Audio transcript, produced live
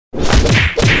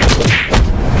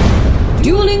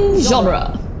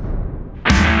genre.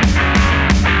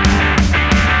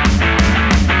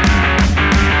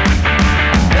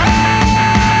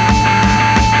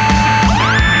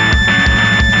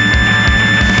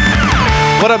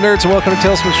 What up, nerds, and welcome to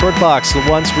Tales from the Short Box, the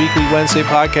once weekly Wednesday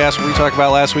podcast where we talk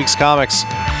about last week's comics.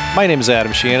 My name is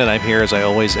Adam Sheehan, and I'm here as I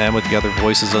always am with the other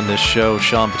voices on this show,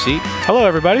 Sean Petit. Hello,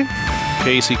 everybody.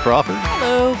 Casey Crawford.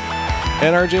 Hello.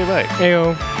 And RJ White.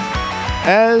 Heyo.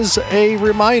 As a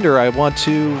reminder, I want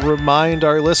to remind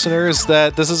our listeners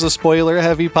that this is a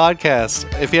spoiler-heavy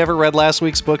podcast. If you haven't read last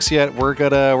week's books yet, we're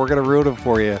gonna ruin them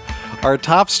for you. Our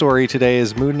top story today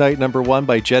is Moon Knight #1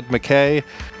 by Jed MacKay,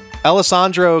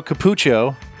 Alessandro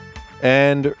Capuccio,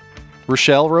 and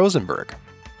Rochelle Rosenberg.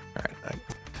 All right.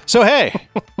 So, hey.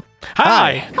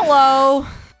 Hi. Hello.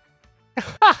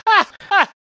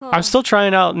 I'm still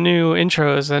trying out new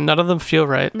intros, and none of them feel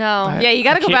right. No. You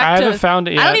got to go back I to... haven't found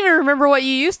it yet. I don't even remember what you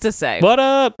used to say. What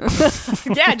up?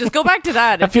 Yeah, just go back to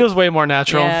that. That feels way more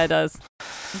natural. Yeah, it does.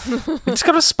 You just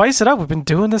got to spice it up. We've been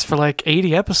doing this for like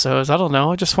 80 episodes. I don't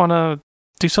know. I just want to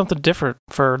do something different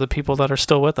for the people that are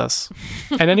still with us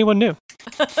and anyone new.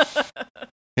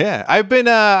 Yeah, I've been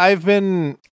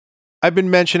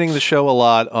mentioning the show a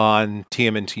lot on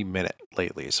TMNT Minute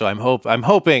lately, so I'm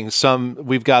hoping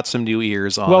we've got some new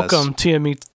ears on us. Welcome,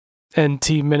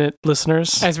 TMNT Minute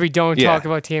listeners. As we don't talk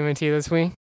about TMNT this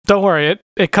week. Don't worry,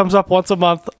 it comes up once a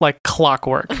month like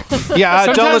clockwork. Yeah,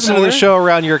 don't Sometimes listen to the more. show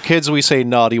around your kids. We say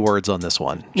naughty words on this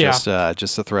one. Yeah.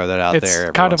 Just to throw that out It's there.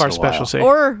 Every kind of once our in a while. specialty.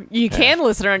 Or you can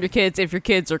listen around your kids if your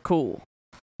kids are cool.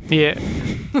 Yeah,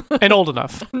 and old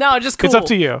enough. No, just cool. It's up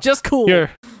to you. Just cool.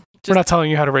 We're not telling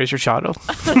you how to raise your child.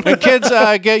 And kids,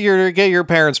 get your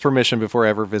parents' permission before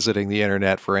ever visiting the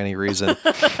internet for any reason.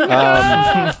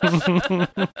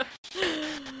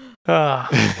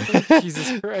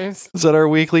 Jesus Christ. Is that our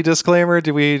weekly disclaimer?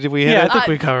 Did we hit Yeah, it? I think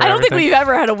we covered I don't think everything. we've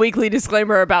ever had a weekly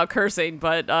disclaimer about cursing,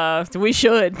 but we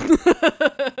should.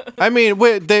 I mean,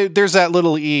 there's that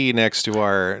little E next to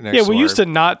our. We used to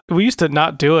not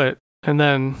do it, and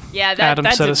then Yeah, Adam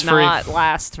that set did us free. not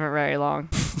last for very long.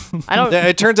 I don't.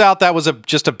 It turns out that was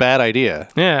just a bad idea.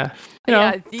 Yeah, you know,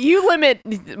 Yeah, you limit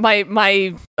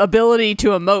my ability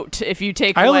to emote if you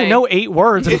take I away. only know 8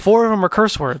 words, and 4 of them are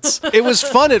curse words. It was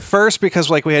fun at first because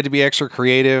we had to be extra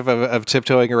creative of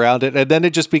tiptoeing around it, and then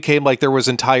it just became like there was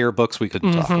entire books we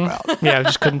couldn't talk about, Yeah, I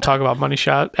just couldn't talk about Money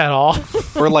Shot at all.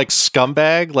 or like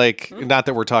Scumbag. Like, not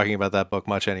that we're talking about that book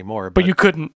much anymore, But you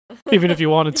couldn't, even if you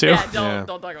wanted to. Yeah, Yeah.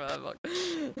 don't talk about that book.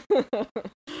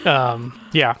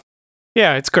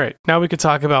 Yeah, it's great. Now we could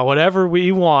talk about whatever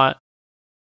we want.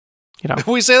 You know,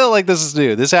 we say that like this is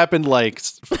new. This happened like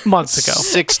months ago.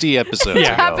 60 episodes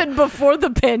Yeah. It ago. happened before the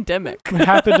pandemic. It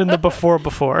happened in the before.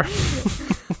 But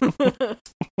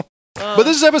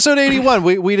this is episode 81.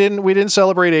 We didn't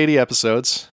celebrate 80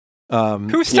 episodes.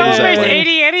 Who celebrates exactly.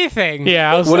 80 anything?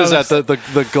 Yeah, What is that?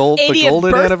 The golden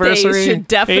 80th anniversary? should 80th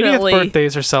definitely.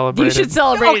 birthdays are celebrated. You should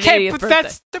celebrate Okay, an 80th but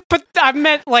birthday. but I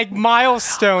meant like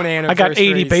milestone I anniversaries. got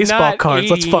 80 baseball not cards.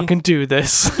 Let's 80. fucking do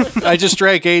this. I just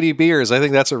drank 80 beers. I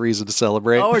think that's a reason to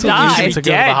celebrate. Oh, or It's a die. reason to go to the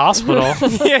Dead. hospital.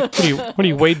 Yeah. What are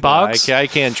you, Wade Boggs? I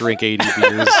can't drink 80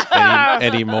 beers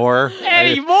anymore.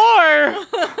 Anymore.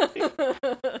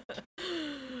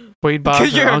 Wade Because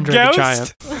Boggs you're or a Andre the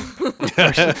Giant.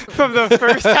 ghost from the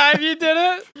first time you did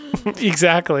it.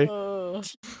 Exactly. Oh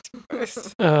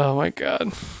my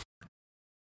god.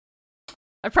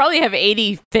 I probably have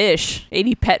 80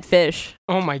 pet fish,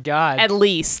 Oh my god. at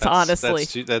least, honestly.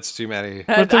 That's too many.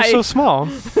 But they're so small.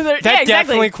 That yeah,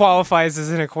 definitely exactly. qualifies as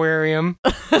an aquarium.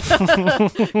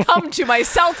 Come to my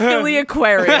South Philly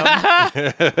aquarium.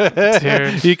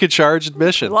 Dude. You could charge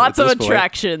admission. Lots at of this point.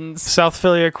 attractions. South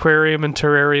Philly Aquarium and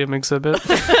Terrarium exhibit.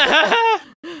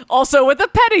 Also with a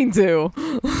petting zoo.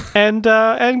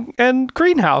 and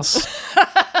greenhouse.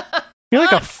 You're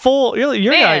like a full.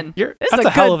 Man, that's this is a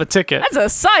a hell good- of a ticket. That's a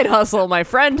side hustle, my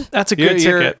friend. That's a good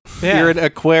ticket. You're an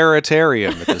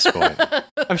aquaritarium at this point.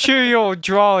 I'm sure you'll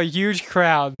draw a huge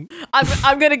crowd.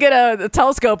 I'm gonna get a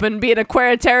telescope and be an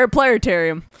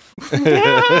planetarium.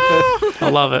 I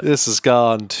love it. This has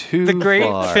gone too The great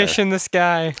far. fish in the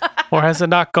sky. Or has it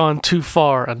not gone too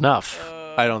far enough?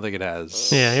 I don't think it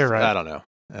has. Yeah, you're right. I don't know.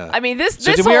 I mean, this.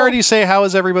 So this did we already say how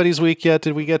was everybody's week yet?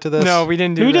 Did we get to this? No, we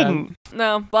didn't do We that. didn't.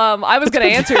 No. I was gonna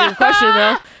answer your question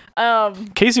though.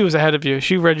 Casey was ahead of you.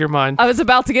 She read your mind. I was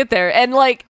about to get there, and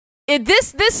like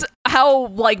this how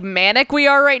like manic we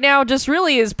are right now just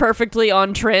really is perfectly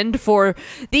on trend for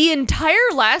the entire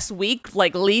last week.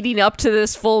 Like leading up to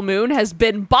this full moon has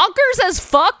been bonkers as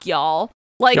fuck, y'all.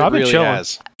 Like I've been really chilling.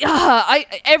 has.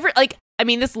 I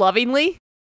mean this lovingly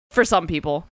for some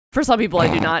people. For some people,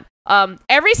 I do not.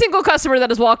 Every single customer that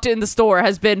has walked in the store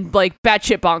has been like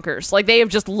batshit bonkers. Like they have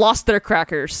just lost their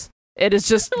crackers. It has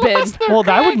just been. Well,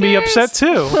 I would be upset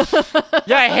too.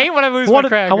 Yeah, I hate when I lose my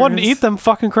crackers. I wanted to eat them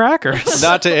fucking crackers.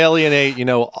 Not to alienate,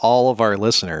 all of our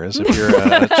listeners. If you're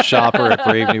a shopper at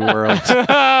Brave New World,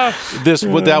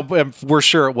 we're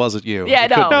sure it wasn't you. Yeah,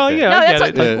 no. No, yeah, No, I that's get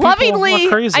it. like, But lovingly. people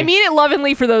are crazy. I mean it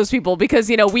lovingly for those people because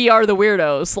we are the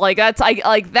weirdos. Like that's like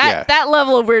that. Yeah. That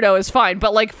level of weirdo is fine.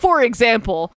 But like for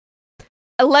example,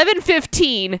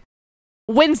 11:15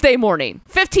 Wednesday morning,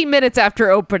 15 minutes after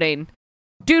opening,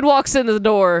 dude walks into the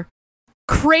door,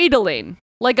 cradling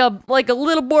like a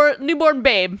little newborn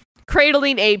babe,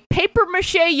 cradling a paper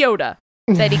mache Yoda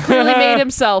that he clearly made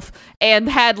himself, and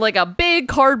had like a big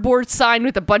cardboard sign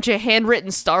with a bunch of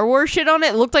handwritten Star Wars shit on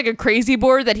it. It looked like a crazy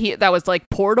board that was like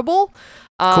portable.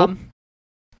 Cool.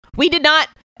 We did not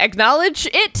acknowledge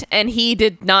it, and he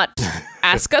did not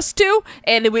ask us to,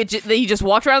 and he just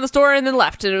walked around the store and then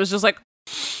left, and it was just like,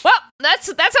 well, that's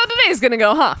how today's gonna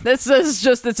go, huh? This is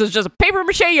just a paper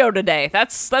mache Yoda day.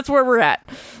 That's where we're at.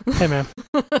 Hey man,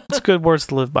 it's good words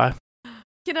to live by.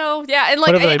 Yeah, and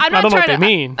like Whatever I'm I not don't know what trying they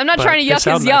to. mean, I'm not but trying to they yuck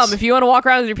sound his yum. nice. If you want to walk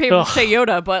around with your paper Ugh. mache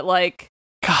Yoda, but like,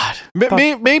 God,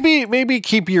 Maybe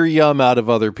keep your yum out of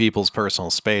other people's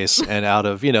personal space and out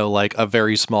of like a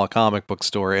very small comic book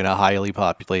store in a highly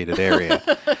populated area.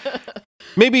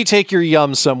 Maybe take your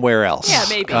yum somewhere else. yeah,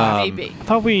 maybe.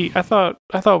 I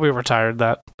thought we retired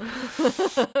that.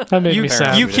 That made me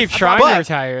sad. You keep trying But- to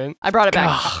retire it. I brought it back.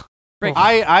 Ugh. Break-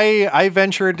 I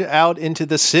ventured out into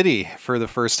the city for the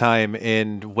first time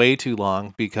in way too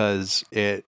long because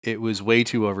it was way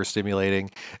too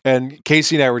overstimulating. And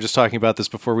Casey and I were just talking about this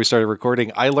before we started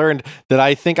recording. I learned that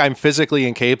I think I'm physically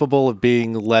incapable of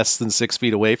being less than 6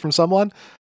 feet away from someone.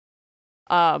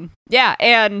 Yeah,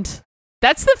 and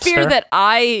that's the fear Fair. that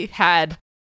I had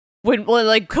when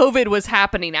like COVID was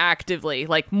happening actively,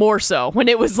 like more so when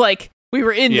it was like we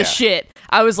were in Yeah. the shit.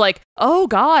 I was like, oh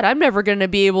God, I'm never gonna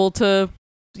be able to,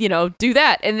 do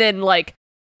that. And then like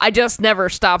I just never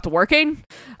stopped working.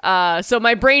 So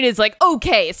my brain is like,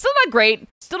 okay, it's still not great.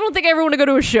 Still don't think I ever want to go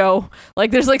to a show.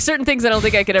 Like there's like certain things I don't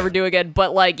think I could ever do again.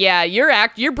 But like, yeah,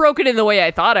 you're broken in the way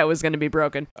I thought I was gonna be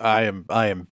broken. I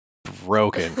am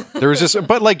broken. There was just,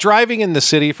 but like driving in the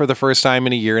city for the first time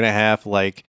in a year and a half,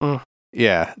 like,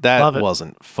 yeah, that Love it.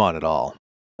 wasn't fun at all.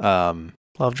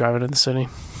 Love driving in the city.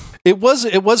 It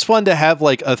was fun to have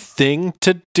like a thing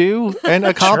to do and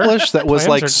accomplish that was Plans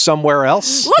like are- somewhere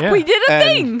else. Look, Yeah. we did a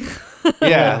And- thing.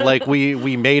 Yeah, like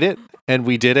we made it and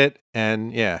we did it,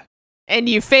 and yeah, And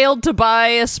you failed to buy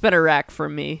a spinner rack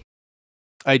from me.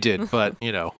 I did. But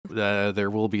there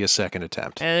will be a second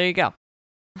attempt. And there you go.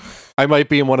 I might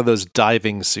be in one of those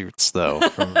diving suits though,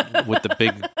 with the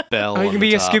big bell. Oh, you on can the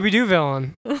be a top. Scooby-Doo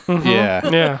villain. Mhm. Yeah.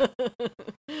 Yeah.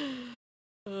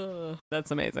 That's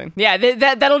amazing. Yeah,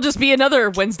 that'll just be another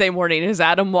Wednesday morning is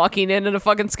Adam walking in a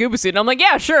fucking scuba suit. And I'm like,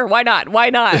 yeah, sure, why not? Why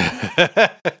not?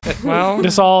 Well,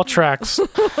 This all tracks.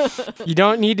 you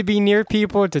don't need to be near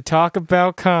people to talk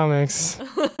about comics.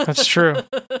 That's true.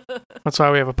 That's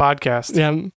why we have a podcast.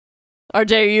 Yeah,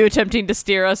 RJ, are you attempting to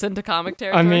steer us into comic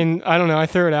territory? I mean, I don't know. I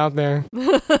threw it out there.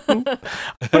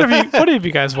 Whatever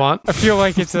you guys want. I feel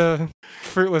like it's a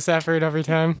fruitless effort every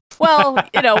time. well,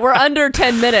 we're under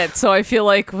 10 minutes, so I feel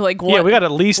like what, Yeah, we got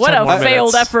at least what 10 a more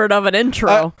failed minutes. effort of an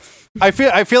intro. I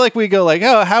feel like we go like,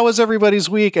 oh, how was everybody's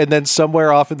week? And then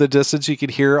somewhere off in the distance, you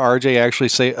could hear RJ actually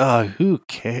say, who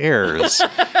cares?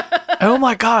 Oh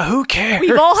my god, who cares?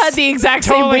 We've all had the exact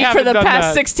same Totally week for haven't the done past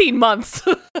that. 16 months.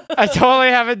 I totally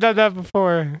haven't done that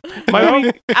before.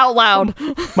 Out loud.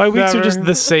 My weeks are just Never.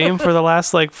 the same for the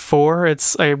last 4.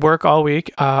 I work all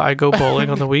week. I go bowling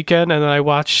on the weekend, and then I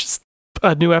watch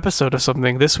a new episode of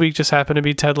something. This week just happened to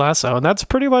be Ted Lasso, and that's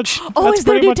pretty much. Oh, that's is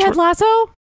there pretty new much Ted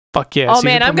Lasso? Fuck yeah! Oh season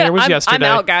man, premiere was I'm yesterday.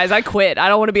 out, guys. I quit. I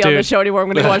don't want to be on Dude. this show anymore. I'm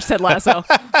going to watch Ted Lasso.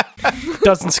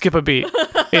 Doesn't skip a beat.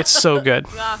 It's so good.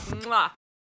 Mwah.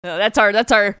 That's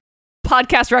our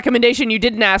podcast recommendation you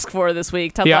didn't ask for this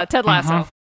week. Ted Lasso. Mhm.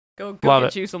 Go Love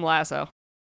get it. you some Lasso.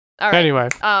 All right. Anyway,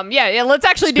 Yeah. Let's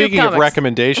actually Speaking do of comics.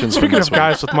 recommendations, from speaking this of one,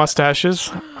 guys with mustaches,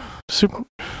 super.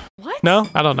 What? No,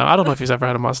 I don't know. I don't know if he's ever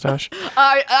had a mustache.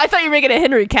 I thought you were making a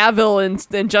Henry Cavill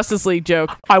and Justice League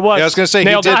joke. I was. yeah, I was going to say he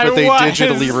Nailed did, it. but they was.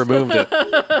 digitally removed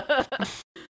it.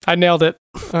 I nailed it.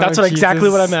 That's exactly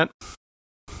what I meant.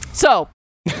 So,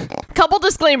 couple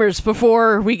disclaimers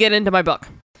before we get into my book.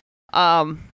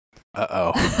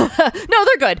 Uh-oh. No,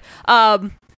 they're good.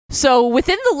 So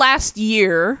within the last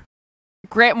year,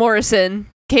 Grant Morrison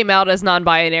came out as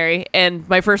non-binary, and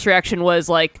my first reaction was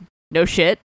like, no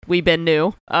shit, we been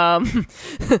new.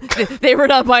 They were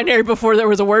non-binary before there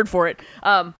was a word for it.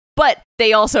 but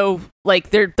they also like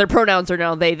their pronouns are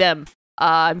now they them.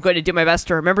 I'm going to do my best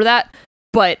to remember that,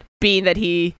 but being that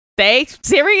they,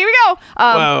 see, here we go.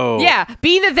 Whoa. Yeah,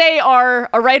 being that they are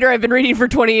a writer I've been reading for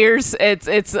 20 years,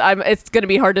 it's going to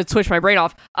be hard to switch my brain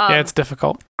off. Yeah, it's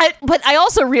difficult. But I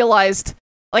also realized,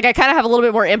 like, I kind of have a little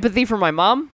bit more empathy for my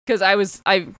mom because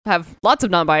I have lots of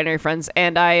non-binary friends,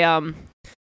 and I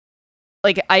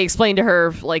explained to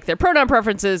her like their pronoun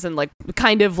preferences and like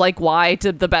kind of like why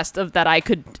to the best of that I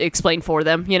could explain for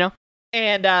them, you know.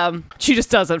 And she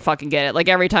just doesn't fucking get it. Like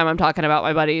every time I'm talking about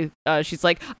my buddy, she's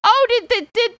like, "Oh, did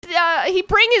he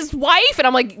bring his wife?" And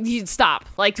I'm like, "You stop!"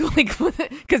 Like,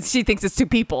 because she thinks it's two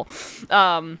people.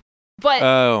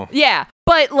 But yeah,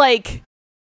 but like,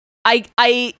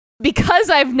 I because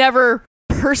I've never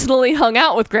personally hung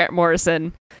out with Grant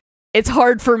Morrison, it's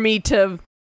hard for me to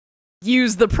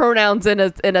use the pronouns in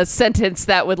a sentence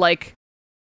that would like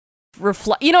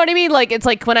reflect, you know what I mean? Like it's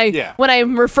like when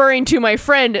I'm referring to my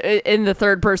friend in the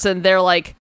third person, they're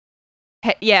like,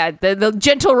 hey, yeah, the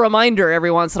gentle reminder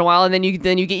every once in a while, and then you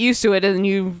get used to it,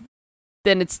 and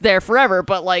then it's there forever.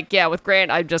 But like, yeah, with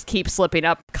Grant, I just keep slipping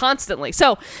up constantly.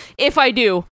 So if I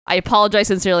do, I apologize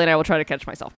sincerely, and I will try to catch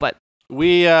myself. But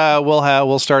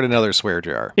we'll start another swear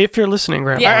jar. If you're listening,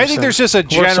 Grant, I think there's just a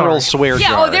general swear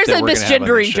jar. Yeah, there's a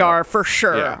misgendering jar for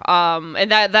sure. Yeah. And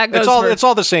that goes. It's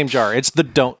all the same jar. It's the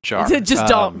don't jar. Just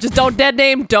don't dead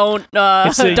name. Don't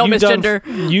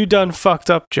misgender. You done fucked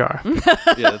up jar.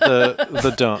 Yeah,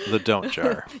 the don't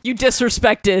jar. You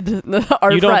disrespected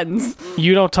our friends.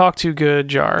 You don't talk too good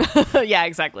jar. Yeah,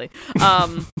 exactly.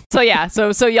 So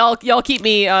y'all keep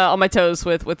me on my toes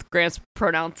with Grant's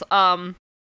pronouns.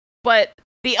 But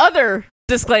the other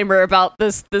disclaimer about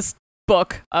this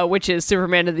book, which is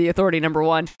Superman and the Authority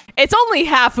 #1, it's only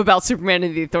half about Superman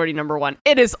and the Authority #1.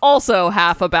 It is also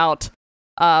half about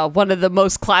one of the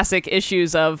most classic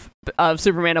issues of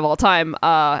Superman of all time,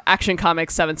 Action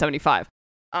Comics 775.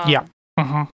 Yeah.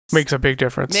 Mm-hmm. Makes a big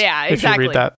difference. Yeah, exactly. If you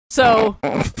read that. So,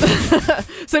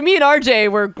 so me and RJ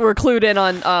were clued in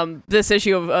on this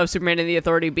issue of Superman and the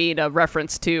Authority being a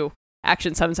reference to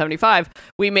Action 775.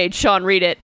 We made Sean read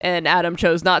it, and Adam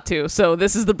chose not to. So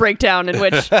this is the breakdown in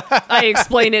which I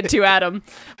explain it to Adam.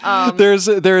 There's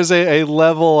a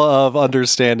level of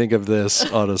understanding of this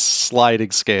on a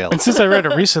sliding scale. And since I read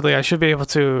it recently, I should be able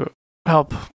to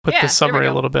help with the summary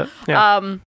a little bit.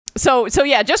 Yeah. So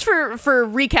yeah, just for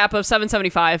recap of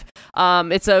 775,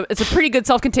 it's a pretty good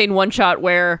self-contained one-shot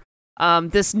where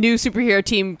this new superhero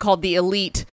team called the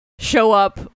Elite show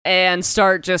up and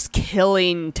start just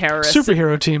killing terrorists.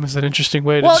 Superhero team is an interesting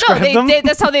way to describe them.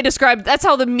 That's how that's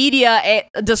how the media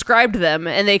described them,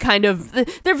 and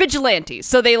they're vigilantes.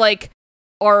 So they like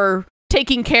are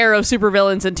taking care of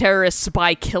supervillains and terrorists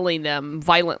by killing them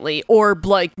violently, or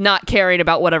like not caring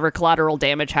about whatever collateral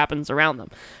damage happens around them.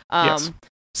 Yes.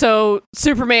 So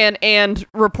Superman and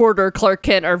reporter Clark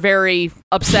Kent are very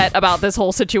upset about this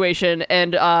whole situation,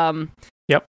 and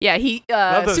yep. Yeah, he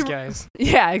love those guys.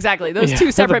 Yeah, exactly. Those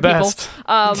two separate people.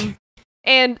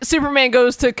 And Superman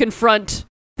goes to confront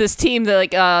this team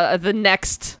the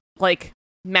next like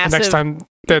massive. The next time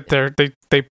that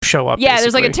they show up. Yeah,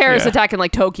 there's like a terrorist yeah. attack in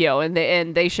like Tokyo, and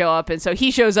they show up, and so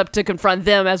he shows up to confront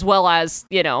them as well as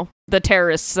the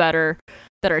terrorists that are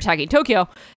attacking Tokyo,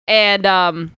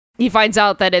 and he finds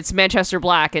out that it's Manchester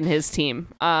Black and his team,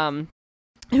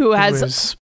 who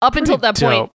has up until that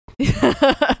point.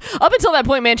 Up until that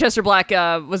point, Manchester Black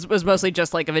was mostly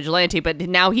just like a vigilante, but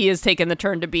now he has taken the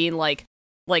turn to being like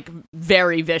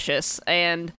very vicious,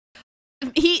 and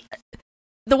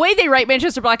the way they write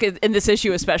Manchester Black in this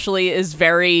issue especially is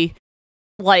very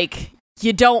like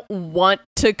you don't want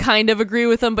to kind of agree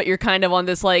with him, but you're kind of on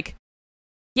this like,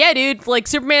 yeah, dude, like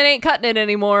Superman ain't cutting it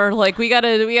anymore. Like we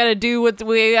gotta do what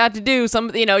we have to do.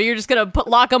 You're just gonna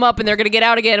lock them up and they're gonna get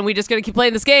out again, and we just gonna keep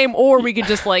playing this game, or we could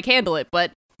just like handle it.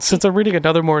 But since I'm reading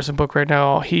another Morrison book right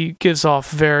now, he gives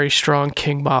off very strong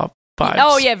King Mob vibes.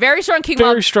 Oh yeah, very strong King Mob.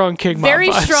 Very strong King Mob. Very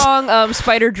vibes. strong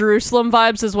Spider Jerusalem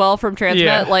vibes as well from Transmet.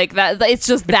 Yeah. Like that. It's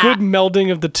just the that good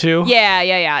melding of the two.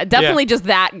 Yeah. Definitely just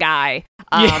that guy.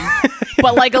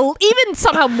 But like even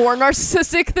somehow more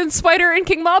narcissistic than Spider and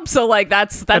King Mob. So like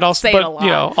that's also, saying a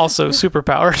lot. Also super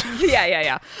powered.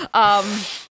 Yeah.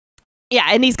 Yeah,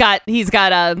 and he's got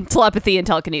telepathy and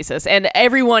telekinesis, and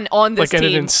everyone on this team, at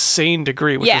an insane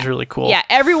degree, which is really cool. Yeah,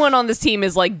 everyone on this team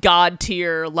is like god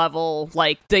tier level.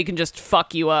 Like they can just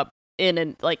fuck you up in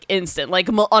an like instant, like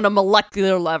on a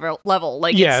molecular level.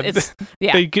 Like it's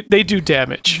they do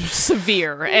damage,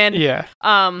 severe, and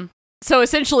So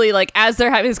essentially, like as they're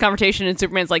having this confrontation, and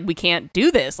Superman's like, "We can't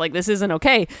do this. Like this isn't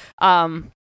okay."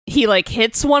 He like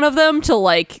hits one of them to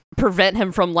like prevent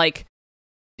him from like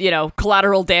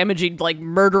collateral damaging, like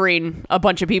murdering a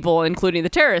bunch of people, including the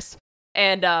terrorists.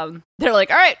 And they're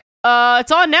like, all right,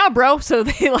 it's on now, bro. So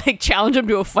they like challenge him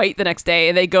to a fight the next day,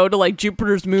 and they go to like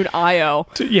Jupiter's moon Io.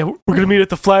 Yeah, we're gonna meet at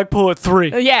the flagpole at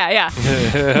 3. Yeah.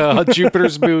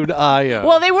 Jupiter's moon Io.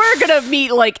 Well, they were gonna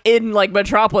meet like in like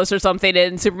Metropolis or something,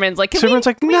 and Superman's like, can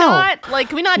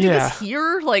we not do this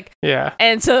here? Like, yeah.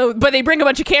 And so, but they bring a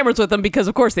bunch of cameras with them because,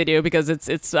 of course, they do because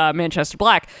it's Manchester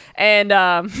Black, and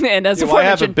as why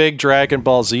have a big Dragon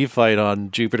Ball Z fight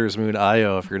on Jupiter's moon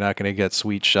Io if you're not going to get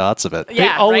sweet shots of it?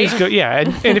 Yeah, they always go. Yeah,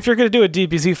 and if you're going to do a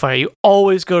DBZ fight, you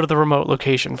always go to the remote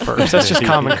location first. That's just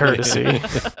common courtesy.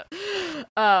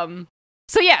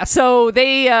 So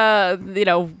they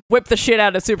whip the shit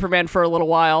out of Superman for a little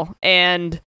while,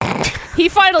 and he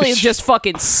finally just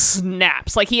fucking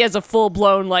snaps. Like, he has a full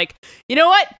blown like, you know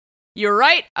what? You're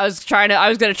right. I was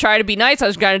gonna try to be nice. I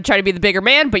was gonna try to be the bigger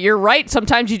man, but you're right.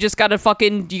 Sometimes you just gotta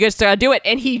do it.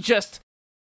 And he just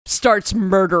starts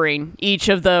murdering each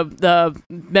of the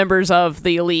members of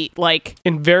the elite, like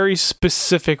in very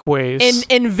specific ways.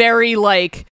 In very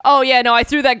like, oh yeah, no, I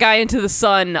threw that guy into the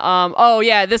sun. Oh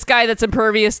yeah, this guy that's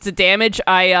impervious to damage,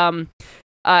 I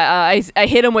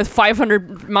hit him with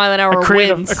 500-mile-an-hour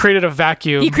winds. I created a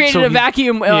vacuum. He created a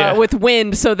vacuum with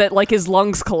wind so that like his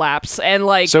lungs collapse, and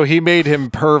like, so he made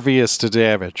him pervious to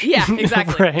damage. Yeah,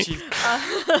 exactly. Right.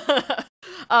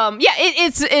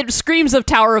 It screams of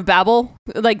Tower of Babel,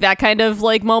 like that kind of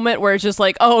like moment where it's just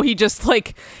like, oh, he just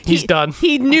like he's done.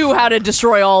 He knew how to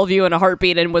destroy all of you in a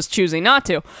heartbeat and was choosing not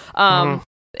to. And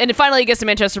then finally he gets to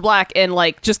Manchester Black and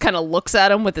like just kind of looks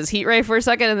at him with his heat ray for a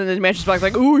second, and then Manchester Black's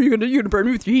like, "Ooh, you're gonna burn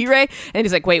me with your heat ray?" And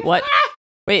he's like, "Wait, what?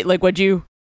 Wait, like what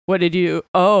did you?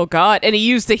 Oh God!" And he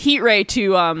used the heat ray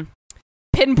to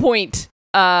pinpoint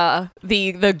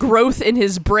the growth in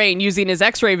his brain using his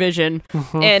X-ray vision,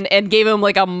 and gave him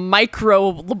like a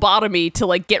micro lobotomy to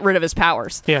like get rid of his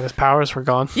powers. Yeah, his powers were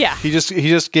gone. Yeah, he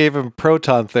just gave him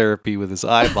proton therapy with his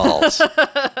eyeballs.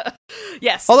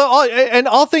 Yes. Although,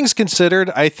 all things considered,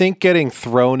 I think getting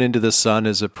thrown into the sun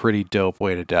is a pretty dope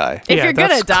way to die. If you're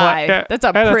gonna die, that's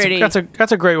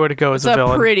a great way to go as a villain.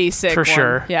 That's a pretty sick for one.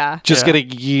 sure. Yeah, just getting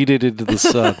yeeted into the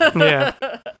sun. Yeah,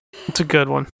 it's a good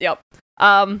one. Yep.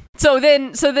 So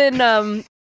then,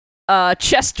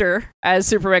 Chester, as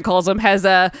Superman calls him, has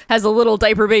a little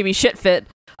diaper baby shit fit.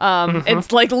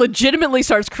 And like legitimately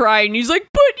starts crying. He's like,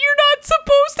 "But you're not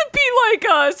supposed to be like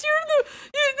us. You're the."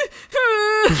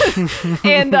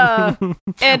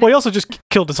 and well, he also just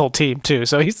killed his whole team too.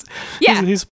 So he's a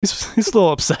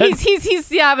little upset. He's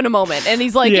having a moment, and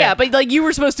he's like, yeah, but like you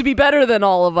were supposed to be better than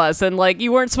all of us, and like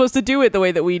you weren't supposed to do it the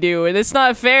way that we do, and it's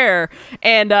not fair.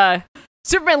 And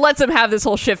Superman lets him have this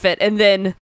whole shit fit, and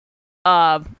then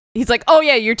he's like, oh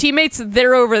yeah, your teammates,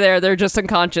 they're over there, they're just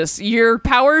unconscious. Your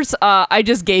powers, I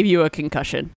just gave you a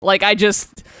concussion. Like I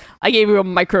gave you a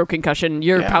micro concussion.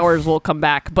 Your powers will come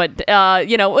back. But isn't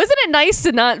it nice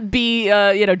to not be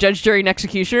judge, jury, and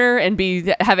executioner and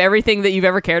have everything that you've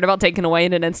ever cared about taken away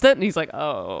in an instant? And he's like,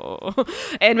 oh.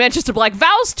 And Manchester Black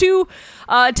vows to,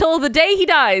 till the day he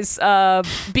dies,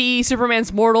 be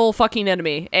Superman's mortal fucking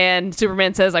enemy. And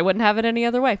Superman says, I wouldn't have it any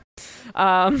other way.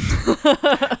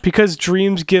 Because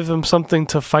dreams give him something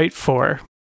to fight for.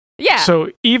 Yeah. So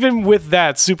even with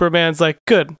that, Superman's like,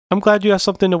 good. I'm glad you have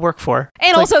something to work for.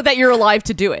 And also that you're alive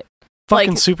to do it.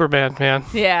 Fucking Superman, man.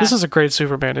 Yeah. This is a great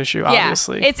Superman issue,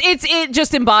 obviously. It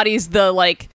just embodies the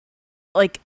like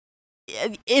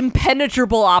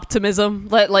impenetrable optimism.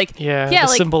 The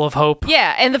symbol of hope.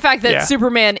 Yeah, and the fact that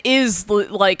Superman is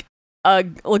like a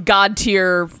god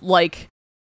tier, like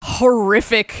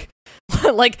horrific.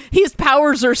 Like his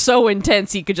powers are so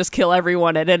intense he could just kill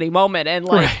everyone at any moment, and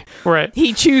right.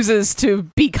 He chooses to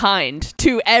be kind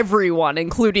to everyone,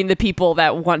 including the people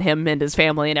that want him and his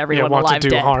family and everyone want alive to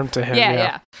do dead. harm to him.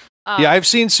 Yeah. I've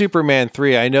seen Superman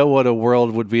 3. I know what a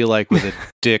world would be like with a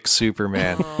dick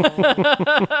Superman.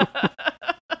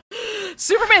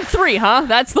 Superman 3, huh?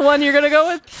 That's the one you're gonna go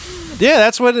with? Yeah,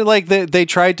 that's what they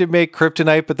tried to make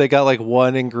kryptonite, but they got like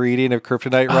one ingredient of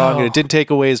kryptonite wrong, and it didn't take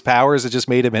away his powers. It just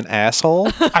made him an asshole.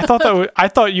 I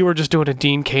thought you were just doing a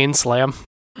Dean Cain slam.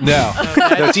 No,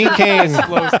 Dean Cain.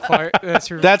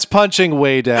 That's punching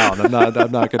way down. I'm not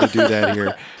going to do that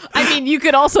here. I mean, you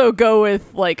could also go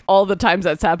with like all the times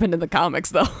that's happened in the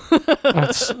comics, though.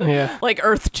 Like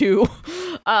Earth 2,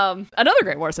 another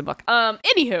Grant Morrison book.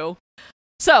 Anywho.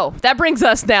 So, that brings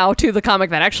us now to the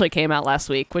comic that actually came out last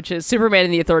week, which is Superman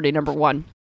and the Authority #1.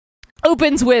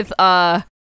 Opens with,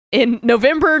 in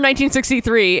November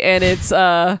 1963, and it's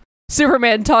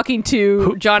Superman talking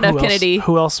to John F. Kennedy.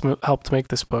 Who else helped make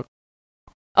this book?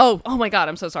 Oh my God!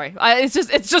 I'm so sorry.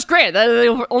 It's just Grant. That's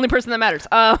the only person that matters.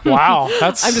 Wow,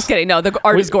 that's. I'm just kidding. No, the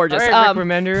art is gorgeous. All right, Rick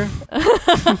Remender.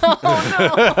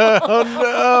 Oh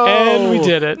no! And we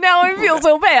did it. Now I feel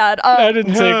so bad. That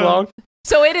didn't take long.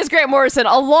 So it is Grant Morrison,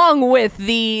 along with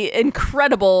the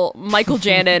incredible Michael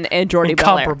Janin and Jordy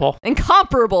Belair.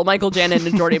 Incomparable Michael Janin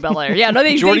and Jordy Belair. Yeah, no,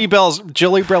 Jordy Belair's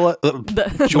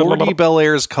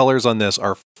colors on this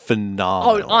are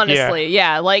phenomenal. Oh, honestly,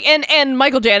 yeah. Like, and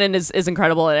Michael Janin is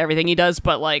incredible at everything he does,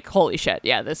 but like, holy shit,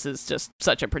 yeah, this is just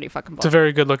such a pretty fucking book. It's a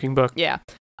very good looking book. Yeah.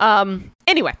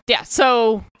 Anyway, yeah.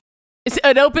 So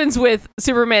it opens with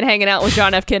Superman hanging out with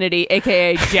John F. Kennedy,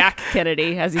 aka Jack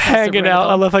Kennedy, as he's hanging out.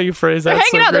 I love how you phrase that. They're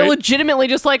hanging so out. Great. They're legitimately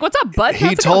just like, "What's up, bud?"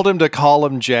 He told him to call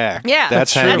him Jack. Yeah,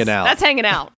 that's hanging out. That's hanging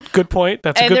out. Good point.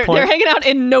 That's a good point. They're hanging out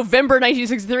in November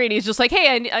 1963, and he's just like,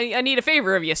 "Hey, I need a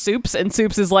favor of you, Soups." And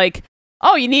Soups is like,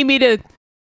 "Oh, you need me to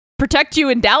protect you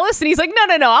in Dallas?" And he's like,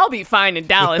 no, I'll be fine in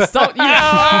Dallas. Don't you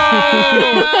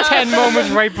know? 10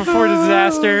 moments right before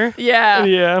disaster.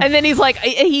 Yeah. And then he's like,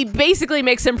 he basically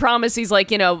makes him promise. He's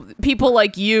like, people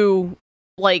like you,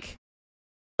 like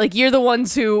you're the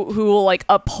ones who will like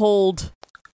uphold,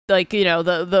 like,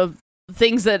 the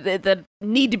things that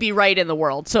need to be right in the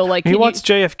world. So like, he wants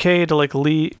JFK to like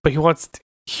lead, but he wants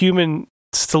humans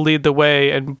to lead the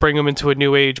way and bring them into a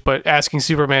new age, but asking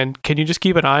Superman, can you just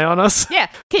keep an eye on us? Yeah.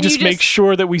 Can just you make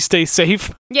sure that we stay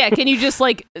safe? Yeah. Can you just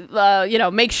like,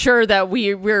 make sure that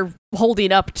we're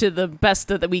holding up to the best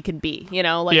that we can be,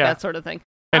 that sort of thing.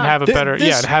 And have a better,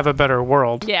 and have a better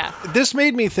world. Yeah. This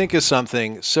made me think of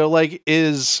something. So like,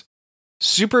 is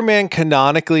Superman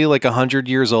canonically like 100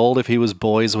 years old if he was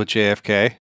boys with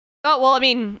JFK? Oh, well, I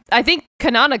mean, I think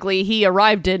canonically he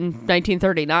arrived in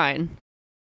 1939.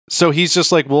 So he's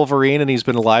just like Wolverine and he's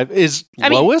been alive. Is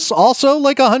Lois also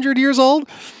like 100 years old?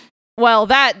 Well,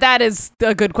 that is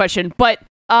a good question. But,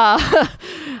 we'll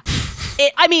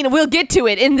get to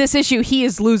it. In this issue, he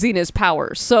is losing his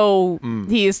powers. So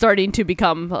he is starting to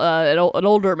become an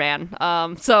older man.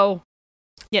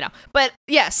 But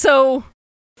yeah, so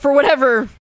for whatever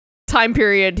time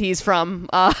period he's from,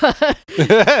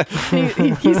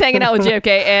 he's hanging out with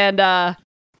JFK. And,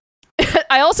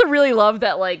 I also really love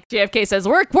that, like, JFK says,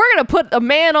 we're gonna put a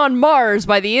man on Mars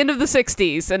by the end of the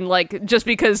 60s, and, like, just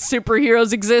because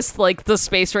superheroes exist, like, the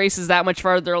space race is that much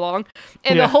farther along.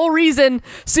 And the whole reason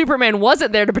Superman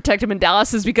wasn't there to protect him in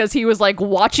Dallas is because he was, like,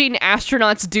 watching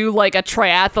astronauts do, like, a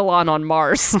triathlon on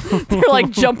Mars. They're,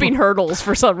 like, jumping hurdles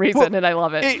for some reason, and I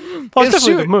love it. It's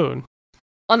definitely the moon.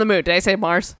 On the moon. Did I say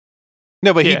Mars?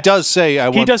 No, but he does say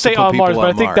he does say on Mars, but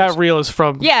I think that reel is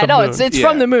from the moon. It's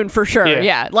from the moon for sure.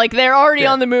 Yeah. Like they're already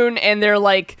on the moon and they're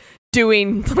like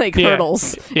doing like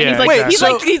hurdles. Yeah. And he's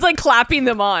like he's like clapping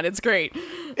them on. It's great.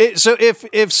 So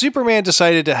if Superman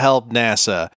decided to help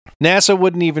NASA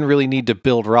wouldn't even really need to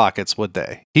build rockets, would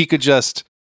they? He could just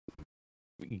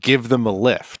give them a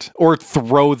lift or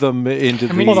throw them into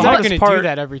the... he's not going to do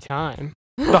that every time.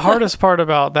 The hardest part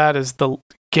about that is the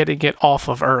getting it off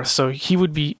of Earth. So he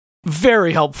would be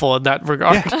very helpful in that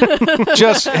regard. Yeah.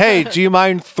 Just, hey, do you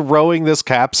mind throwing this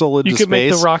capsule into space? You could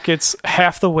make the rockets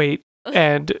half the weight,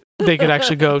 and they could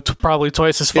actually go probably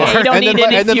twice as far. Yeah, you don't need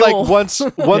any fuel.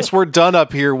 Like once we're done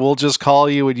up here, we'll just call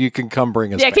you and you can come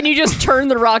bring us back. Can you just turn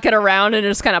the rocket around and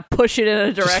just kind of push it in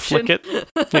a direction? Just flick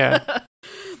it. Yeah.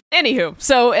 Anywho,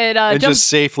 so it just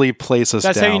safely place us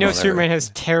That's down. how you know Superman has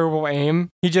terrible aim.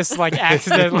 He just like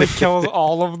accidentally kills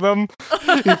all of them.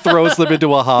 He throws them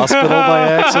into a hospital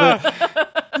by accident.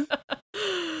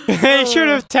 They should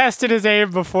have tested his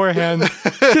aim beforehand.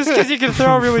 Just because he can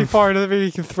throw really far doesn't mean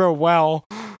he can throw well.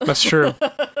 That's true.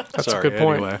 That's a good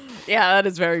point. Anyway. Yeah, that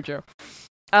is very true.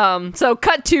 So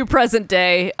cut to present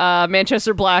day.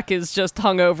 Manchester Black is just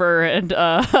hungover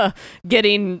and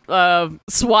getting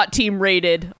SWAT team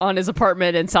raided on his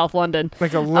apartment in South London.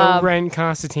 Like a low rent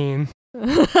Constantine.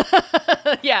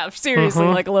 Yeah, seriously,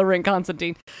 like a low rent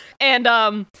Constantine. And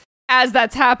as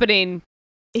that's happening,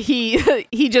 he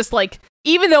just like,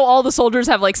 even though all the soldiers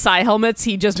have like psi helmets,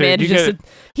 he just manages to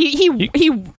he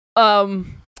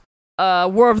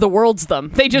War of the Worlds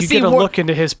them. They just you get a look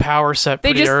into his power set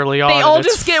pretty early on. They all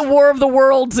just get War of the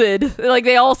Worlds-ed. Like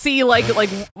they all see like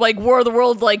War of the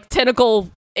World like tentacle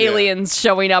aliens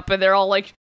showing up, and they're all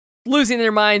like losing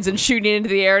their minds and shooting into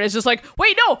the air. And it's just like,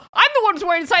 wait, no, I'm the one who's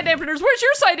wearing side dampeners. Where's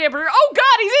your side dampener? Oh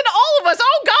God, he's in all of us.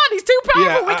 Oh God, he's too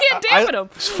powerful. We can't dampen him.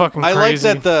 It's fucking crazy.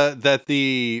 I like that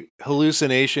the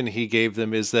hallucination he gave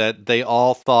them is that they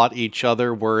all thought each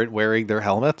other weren't wearing their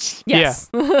helmets. Yes.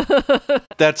 Yeah.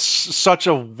 That's such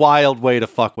a wild way to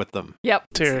fuck with them. Yep.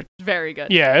 Dude. Very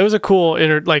good. Yeah, it was a cool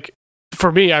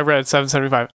for me, I read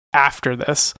 775. after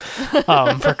this,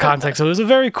 for context. So it was a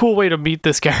very cool way to meet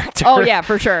this character. Oh yeah,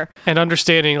 for sure. And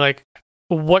understanding like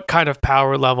what kind of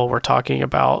power level we're talking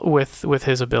about with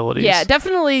his abilities. Yeah,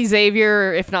 definitely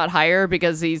Xavier, if not higher,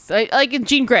 because he's like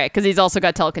Jean Grey, because he's also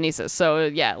got telekinesis. So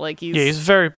yeah, like he's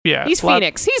very he's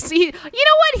Phoenix. You know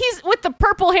what? He's with the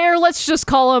purple hair. Let's just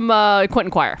call him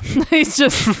Quentin Quire. He's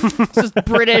just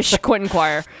British Quentin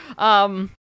Quire.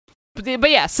 But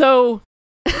yeah, so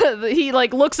he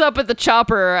like looks up at the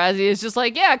chopper as he is just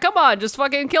like, yeah, come on, just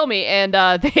fucking kill me, and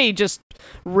they just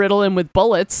riddle him with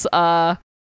bullets.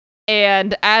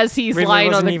 And as he's Ridley lying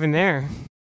wasn't on the even there.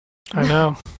 I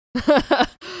know.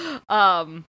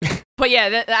 But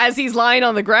yeah, as he's lying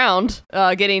on the ground,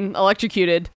 getting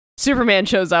electrocuted, Superman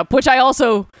shows up, which I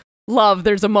also love.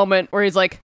 There's a moment where he's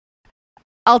like,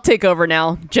 "I'll take over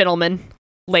now, gentlemen,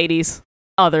 ladies,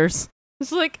 others."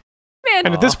 It's like, man.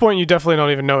 And at this point, you definitely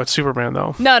don't even know it's Superman,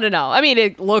 though. No. I mean,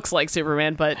 it looks like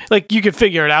Superman, but like you could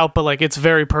figure it out, but like it's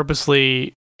very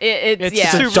purposely.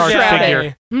 It's a dark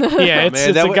figure. Yeah,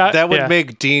 it's Man, a guy. That would yeah.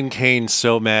 make Dean Cain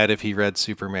so mad if he read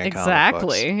Superman exactly. comic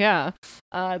books.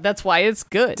 Yeah, that's why it's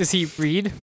good. Does he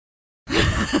read?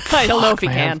 I don't know if he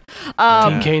man.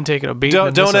 can. Dean Cain taking a beat.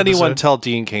 Don't anyone tell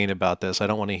Dean Cain about this. I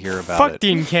don't want to hear about Fuck it.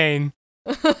 Dean Cain.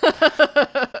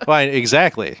 Fine,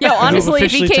 exactly. Yo, honestly,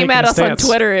 if he officially came at taking a us on stance.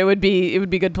 Twitter, it would be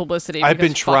good publicity. I've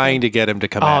been because trying to get him to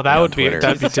come Oh, at me that on would be Twitter.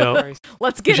 that'd be dope.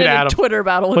 Let's get should in add a 'em. Twitter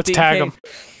battle with Let's Dean tag Cain. him.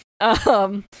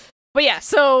 But yeah,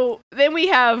 so then we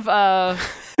have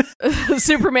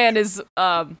Superman is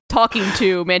talking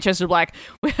to Manchester Black.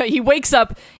 He wakes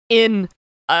up in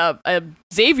a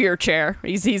Xavier chair.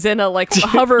 He's in a like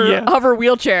hover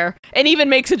wheelchair, and even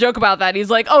makes a joke about that.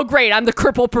 He's like, "Oh great, I'm the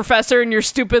crippled professor in your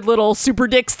stupid little Super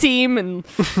Dicks team," and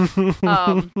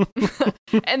and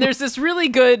there's this really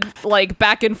good like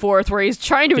back and forth where he's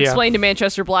trying to explain to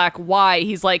Manchester Black why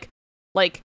he's like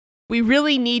we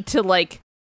really need to like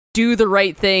do the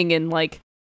right thing and make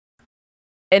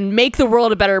the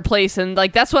world a better place, and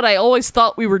like that's what I always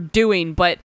thought we were doing,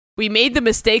 but we made the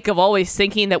mistake of always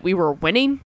thinking that we were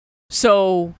winning,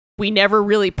 so we never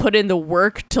really put in the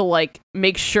work to like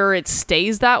make sure it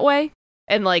stays that way.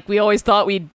 And like we always thought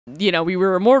we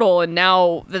were immortal, and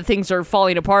now that things are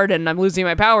falling apart and I'm losing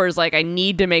my powers, like I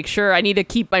need to make sure, I need to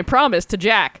keep my promise to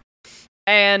Jack.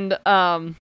 And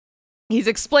he's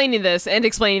explaining this and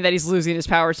explaining that he's losing his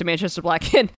powers to Manchester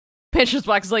Black, and Manchester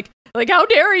Black is like how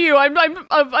dare you?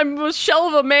 I'm a shell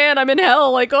of a man. I'm in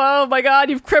hell. Like, oh my god,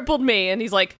 you've crippled me. And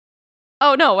he's like,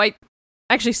 oh no, I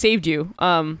actually saved you.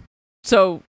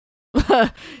 So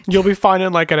you'll be fine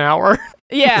in like an hour.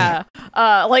 Yeah.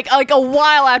 Like a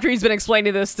while after he's been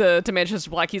explaining this to Manchester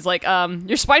Black, he's like,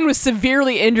 your spine was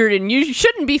severely injured and you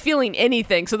shouldn't be feeling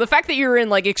anything. So the fact that you're in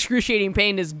like excruciating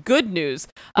pain is good news.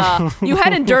 You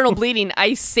had internal bleeding.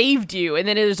 I saved you. And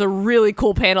then there's a really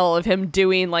cool panel of him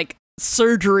doing like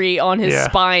surgery on his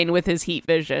spine with his heat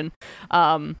vision.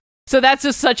 So that's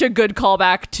just such a good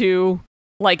callback to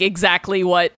like exactly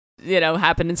what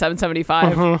happened in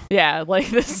 775. Yeah, like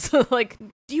this, like,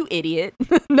 you idiot.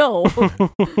 No.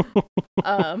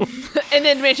 And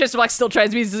then Manchester Black still tries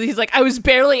to be, he's like, I was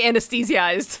barely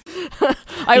anesthetized.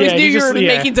 I always knew you were the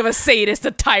makings of a sadist,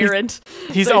 a tyrant.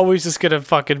 He's always just gonna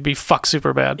fucking be fuck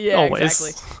Superman. Yeah, always.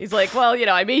 Exactly. He's like, well,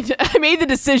 I made the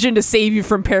decision to save you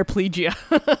from paraplegia.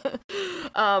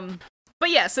 But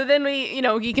yeah, so then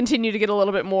we continue to get a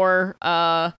little bit more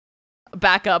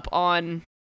backup on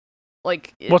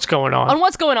like what's going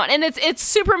on. And it's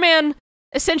Superman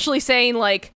essentially saying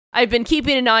like, I've been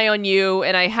keeping an eye on you,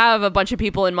 and I have a bunch of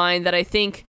people in mind that I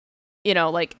think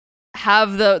like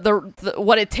have the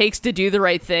what it takes to do the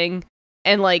right thing.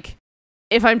 And like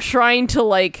if I'm trying to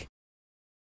like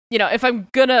if I'm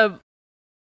gonna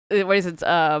what is it if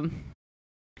I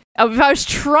was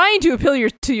trying to appeal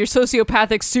to your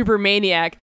sociopathic super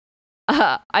maniac,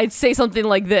 I'd say something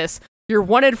like this: you're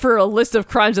wanted for a list of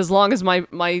crimes as long as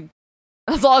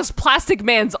as long as Plastic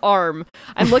Man's arm.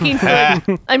 I'm looking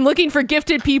for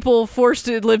gifted people forced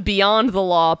to live beyond the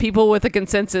law, people with a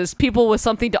consensus, people with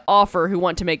something to offer who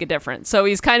want to make a difference. So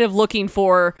he's kind of looking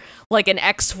for like an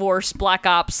X-Force Black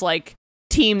Ops like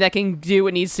team that can do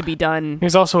what needs to be done.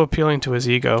 He's also appealing to his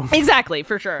ego. Exactly,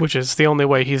 for sure. Which is the only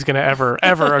way he's gonna ever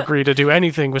agree to do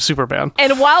anything with Superman.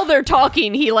 And while they're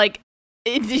talking,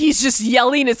 he's just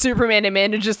yelling at Superman and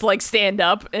man to just like stand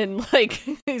up, and like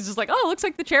he's just like, oh, it looks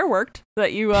like the chair worked,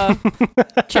 that you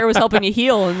chair was helping you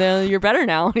heal, and you're better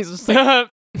now. And he's just like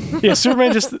yeah,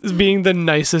 Superman just being the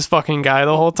nicest fucking guy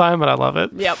the whole time, and I love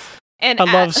it. Yep. And I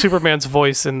love Superman's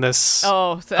voice in this.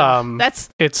 Oh, so that's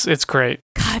it's great.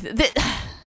 God.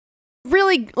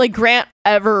 really, like, Grant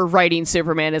ever writing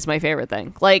Superman is my favorite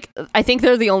thing. Like, I think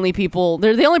they're the only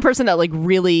person that, like,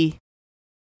 really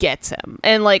gets him.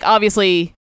 And, like,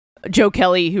 obviously, Joe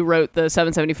Kelly, who wrote the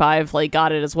 775, like,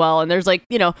 got it as well. And there's, like,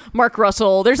 you know, Mark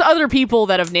Russell. There's other people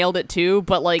that have nailed it too,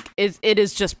 but, like, it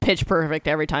is just pitch perfect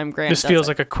every time Grant This does feels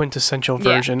it. like a quintessential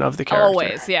version of the character.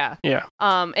 Always, yeah. Yeah.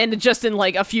 And just in,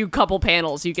 like, a few couple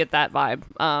panels, you get that vibe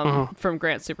from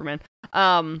Grant Superman.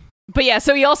 But yeah,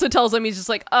 so he also tells them, he's just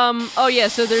like, oh yeah,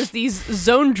 so there's these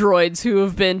zone droids who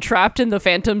have been trapped in the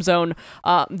Phantom Zone.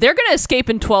 They're gonna escape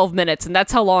in 12 minutes, and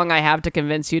that's how long I have to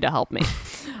convince you to help me.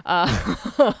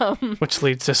 Which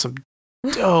leads to some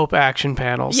dope action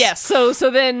panels. Yes, so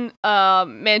then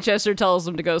Manchester tells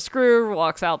them to go screw,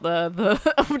 walks out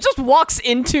just walks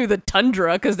into the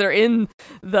tundra, because they're in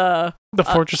the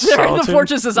Fortress of they're Solitude. in the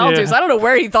Fortress of Solitude. Yeah. So I don't know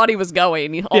where he thought he was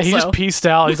going. He just pieced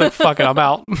out. He's like, fuck it, I'm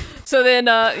out. So then,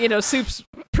 Soups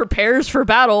prepares for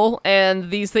battle, and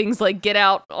these things, like, get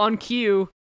out on cue,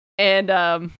 and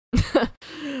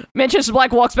Manchester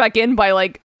Black walks back in by,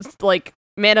 like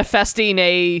manifesting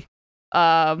a...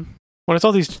 When it's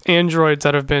all these androids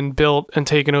that have been built and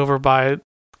taken over by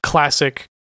classic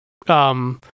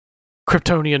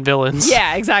Kryptonian villains.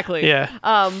 Yeah, exactly. Yeah.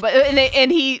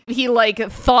 And he like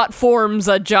thought forms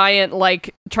a giant,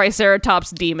 like,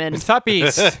 Triceratops demon. It's Thought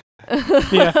Beast.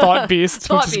 Yeah, Thought Beast,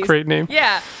 Thought which is a Beast. great name.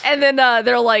 Yeah, and then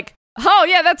they're like, oh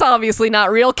yeah, that's obviously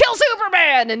not real. Kill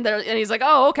Superman! And he's like,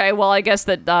 oh, okay. Well, I guess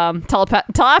that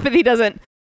telepathy doesn't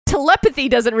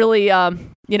really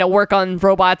work on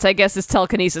robots. I guess it's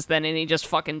telekinesis then, and he just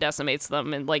fucking decimates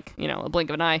them in, like, a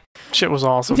blink of an eye. Shit was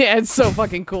awesome. Yeah, it's so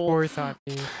fucking cool. Poor Thought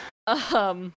Beast.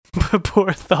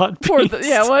 Poor Thought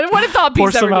Beast. What did Thought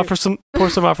Beast Pour ever do?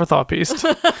 some out for Thought Beast.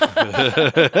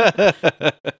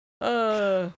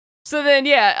 So then,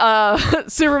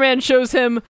 Superman shows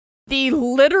him the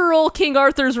literal King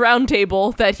Arthur's round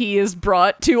table that he has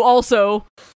brought to also,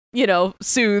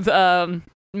 soothe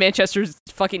Manchester's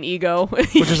fucking ego.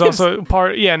 Which is also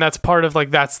part, and that's part of,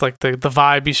 like, that's like the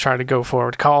vibe he's trying to go for,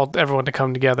 call everyone to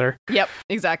come together. Yep,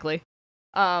 exactly.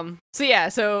 And then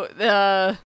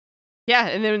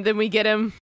we get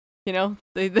him,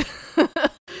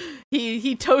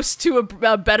 he toasts to a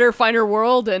better, finer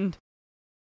world, and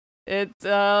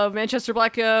Manchester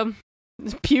Black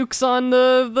pukes on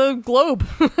the globe.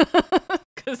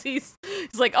 Because he's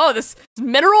like, oh, this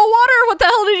mineral water? What the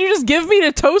hell did you just give me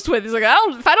to toast with? He's like,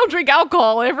 if I don't drink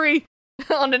alcohol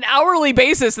on an hourly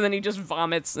basis, and then he just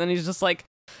vomits, and he's just like,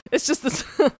 it's just this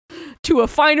to a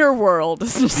finer world.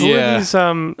 It's just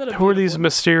Who are these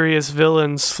mysterious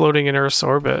villains floating in Earth's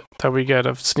orbit that we get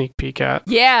a sneak peek at?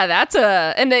 Yeah, that's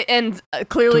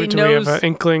clearly do knows. we have an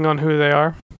inkling on who they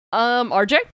are?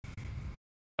 RJ?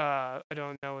 I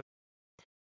don't know.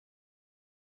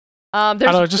 I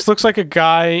don't know, it just looks like a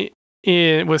guy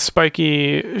with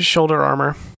spiky shoulder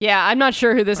armor. Yeah, I'm not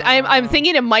sure who this. I'm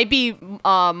thinking it might be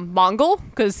Mongol,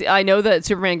 because I know that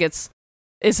Superman is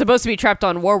supposed to be trapped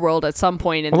on Warworld at some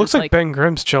point. It looks like Ben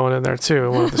Grimm's chilling in there too,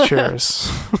 in one of the chairs.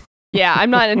 Yeah,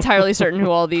 I'm not entirely certain who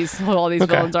all these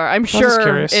villains are. I'm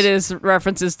sure it is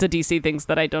references to DC things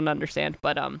that I don't understand,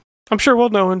 but I'm sure we'll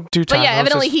know in due time. But yeah,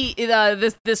 evidently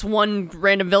this one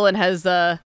random villain has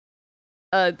the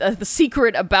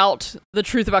secret about the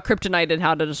truth about kryptonite and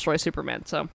how to destroy Superman.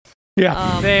 So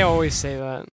yeah, they always say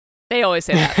that. They always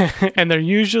say that, and they're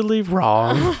usually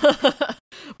wrong.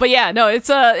 But yeah, no, it's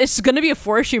gonna be a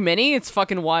 4-issue mini. It's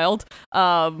fucking wild.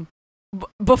 Before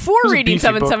reading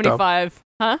 775,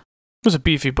 huh? It was a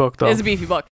beefy book, though. It's a beefy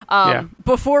book.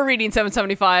 Before reading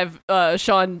 775,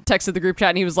 Sean texted the group chat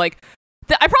and he was like,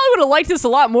 I probably would have liked this a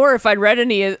lot more if I'd read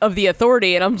any of the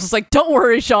Authority. And I'm just like, don't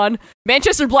worry, Sean.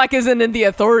 Manchester Black isn't in the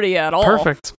Authority at all.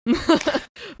 Perfect.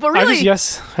 But really,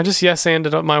 I just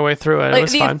yes-anded up my way through it. It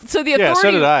was fine. So the Authority,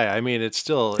 so did I. I mean, it's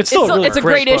a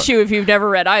great book. issue if you've never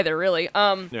read either, really.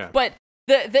 But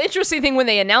the interesting thing when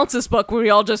they announced this book, we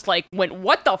all just like went,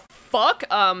 what the fuck?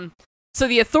 So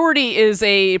the Authority is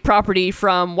a property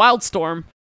from Wildstorm,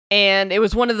 and it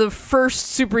was one of the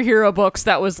first superhero books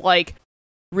that was like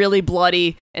really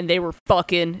bloody, and they were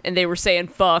fucking, and they were saying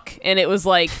fuck, and it was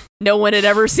like no one had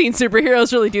ever seen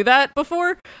superheroes really do that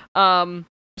before.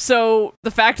 So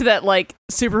the fact that like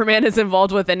Superman is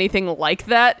involved with anything like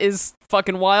that is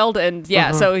fucking wild, and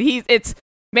so it's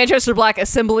Manchester Black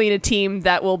assembling a team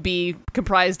that will be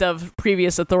comprised of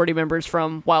previous Authority members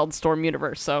from Wildstorm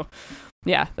universe. So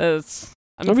yeah, it'll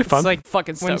be fun. It's like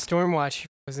fucking when stoked. Stormwatch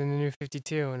was in the New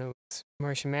 52 and it was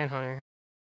Martian Manhunter.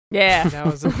 Yeah, That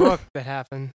was a book that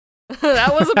happened.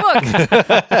 that was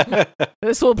a book.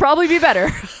 This will probably be better.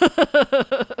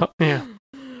 Yeah,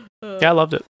 I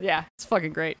loved it. Yeah, it's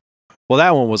fucking great. Well,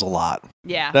 that one was a lot.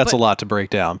 Yeah. That's but, a lot to break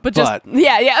down. But just,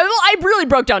 yeah. Well, I really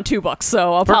broke down 2 books,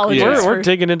 so apologies. We're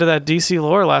digging into that DC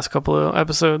lore last couple of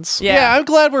episodes. Yeah, I'm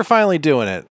glad we're finally doing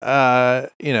it.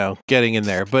 Getting in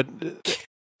there. But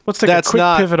let's take a quick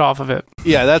pivot off of it.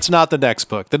 Yeah, that's not the next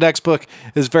book. The next book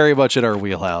is very much in our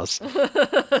wheelhouse. All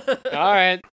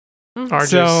right.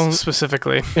 RJ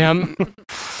specifically. Yeah,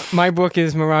 my book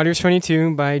is Marauders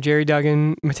 22 by Jerry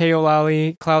Duggan, Matteo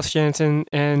Lally, Klaus Janson,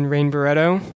 and Rain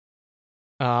Barretto.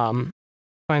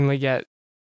 Finally get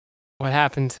what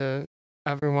happened to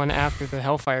everyone after the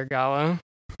Hellfire Gala.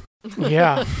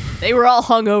 Yeah. They were all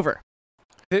hungover.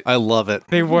 I love it.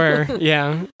 They were,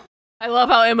 yeah. I love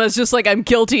how Emma's just like, I'm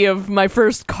guilty of my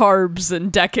first carbs in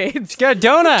decades. She got a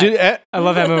donut. Dude, I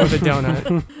love Emma with a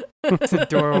donut. It's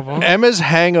adorable. Emma's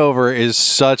hangover is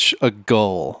such a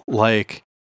goal. Like,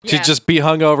 she'd just be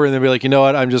hungover and then be like, you know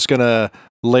what? I'm just going to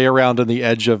lay around on the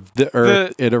edge of the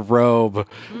earth in a robe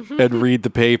and read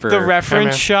the paper. The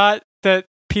reference shot that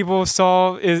people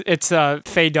saw it's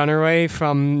Faye Dunaway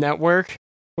from Network,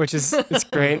 which is it's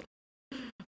great.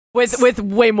 With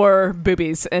way more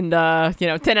boobies and 10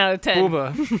 out of 10.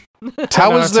 Booba.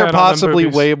 How is there possibly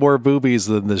way more boobies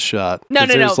than this shot? No.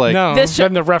 Like, no. This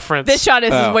than the reference. This shot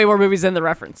is way more boobies than the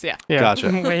reference. Yeah.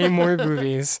 Gotcha. Way more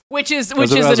boobies. Which is an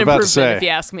improvement if you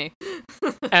ask me.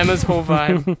 Emma's whole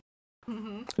vibe.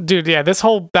 Dude, yeah, that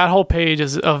whole page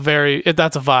is that's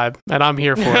a vibe, and I'm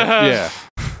here for it.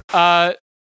 Yeah.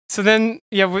 So then,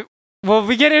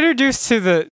 we get introduced to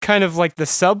the kind of like the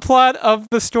subplot of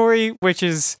the story, which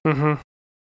is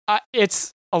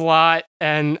it's a lot,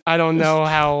 and I don't know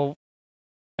how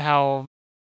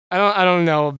I don't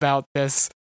know about this.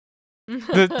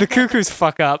 The cuckoos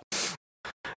fuck up.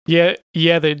 Yeah,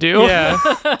 they do. Yeah.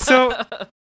 So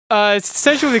it's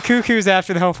essentially the cuckoos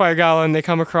after the Hellfire Gala, and they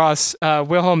come across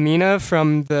Wilhelmina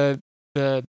from the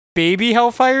baby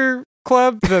Hellfire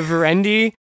Club, the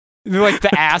Verendi. They're like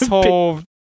the asshole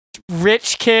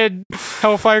rich kid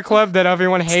Hellfire Club that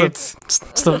everyone hates.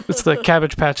 It's the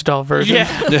Cabbage Patch Doll version.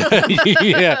 Yeah.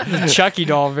 The Chucky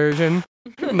doll version.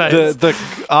 Nice.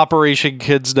 The Operation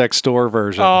Kids Next Door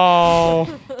version.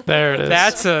 Oh, there it is.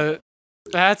 That's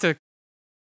a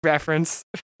reference.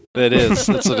 It is.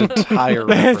 That's an entire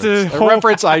That's reference. a A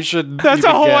reference I should. That's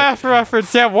a whole ass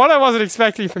reference. Yeah, one I wasn't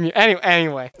expecting from you.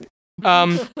 Anyway.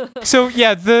 So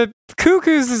yeah, the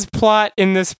Cuckoos' plot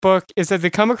in this book is that they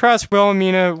come across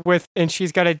Wilhelmina and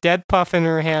she's got a dead puffin in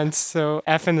her hands, so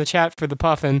F in the chat for the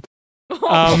puffin.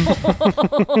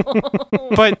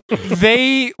 But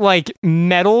they like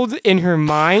meddled in her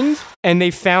mind, and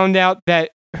they found out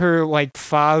that her like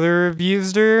father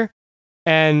abused her,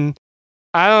 and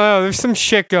I don't know, there's some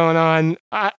shit going on.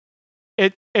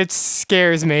 It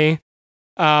scares me.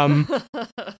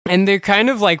 And they're kind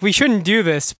of like, we shouldn't do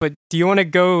this, but do you want to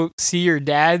go see your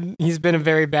dad? He's been a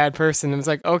very bad person. I was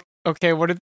like, okay, you're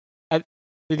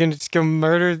gonna just go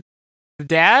murder the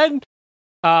dad?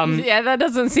 Yeah, that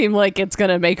doesn't seem like it's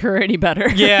gonna make her any better.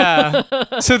 Yeah.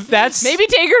 So that's maybe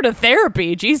take her to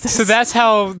therapy. Jesus. So that's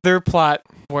how their plot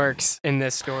works in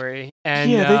this story. And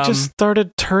yeah, they just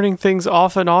started turning things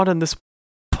off and on in this.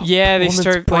 Yeah, they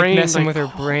start brain, like messing with her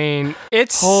brain.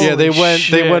 It's they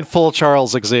went full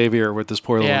Charles Xavier with this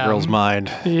poor little girl's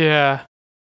mind. Yeah,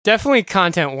 definitely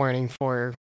content warning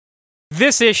for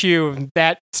this issue,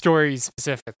 that story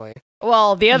specifically.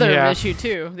 Well, the other issue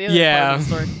too. The other part of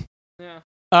the story.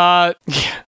 Yeah.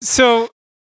 So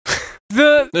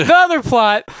the other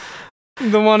plot,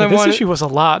 the one this issue was a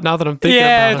lot. Now that I'm thinking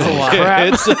about it's it, a lot.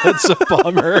 Crap. It's a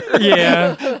bummer.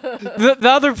 Yeah. The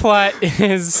other plot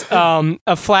is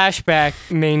a flashback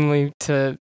mainly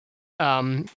to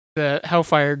the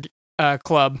Hellfire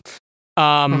Club.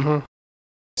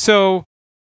 So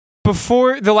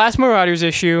before the last Marauders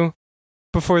issue,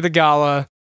 before the gala,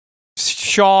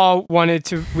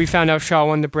 we found out Shaw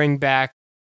wanted to bring back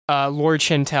Lord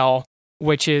Chantel,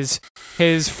 which is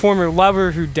his former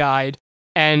lover who died,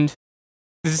 and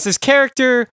there's this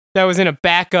character that was in a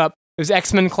backup. It was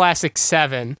X-Men Classic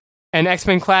 7, and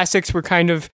X-Men Classics were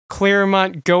kind of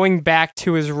Claremont going back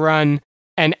to his run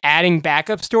and adding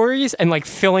backup stories and like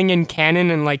filling in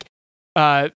canon and like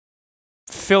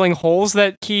filling holes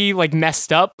that he like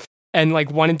messed up and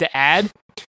like wanted to add.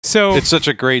 So it's such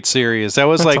a great series. That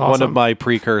was like awesome. one of my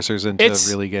precursors into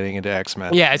really getting into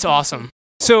X-Men. Yeah, it's awesome.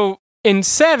 So in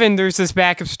 7, there's this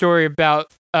backup story about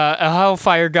a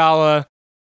Hellfire Gala,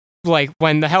 like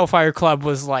when the Hellfire Club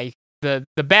was like the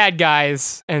bad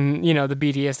guys and, you know, the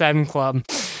BDSM club.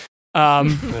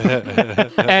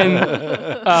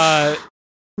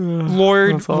 And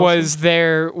Lord was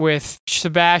there with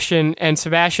Sebastian, and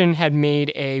Sebastian had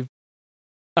made a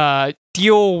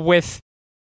deal with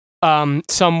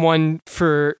someone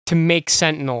to make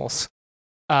Sentinels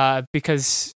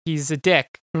because he's a dick,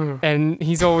 and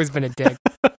he's always been a dick.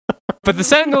 But the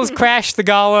Sentinels crash the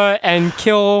gala and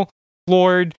kill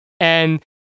Lord, and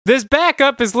this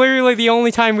backup is literally the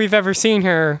only time we've ever seen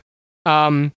her.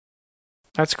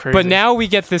 That's crazy. But now we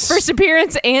get this First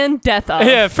appearance and death of.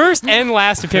 Yeah, first and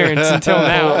last appearance until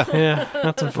now. Yeah,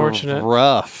 that's unfortunate.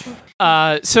 Rough.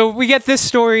 So we get this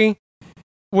story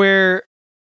where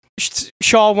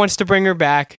Shaw wants to bring her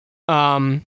back,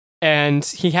 and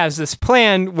he has this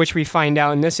plan, which we find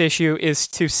out in this issue, is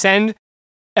to send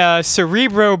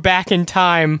Cerebro back in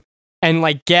time and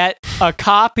like get a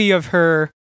copy of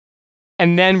her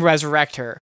and then resurrect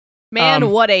her. Man,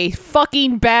 what a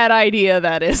fucking bad idea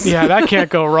that is. Yeah, that can't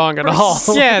go wrong at all.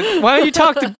 Yeah, why don't you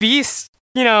talk to Beast?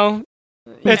 You know,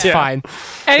 it's Yeah. fine.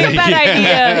 It's Anyway, a bad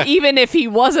idea, even if he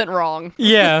wasn't wrong.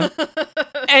 yeah.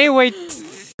 Anyway,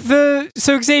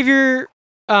 so Xavier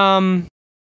comes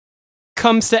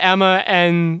to Emma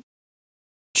and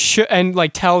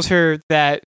like tells her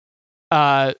that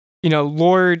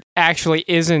Lord actually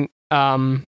isn't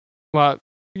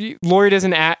Lord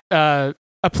isn't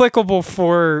applicable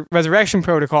for resurrection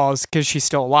protocols because she's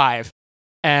still alive.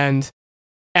 And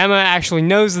Emma actually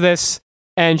knows this,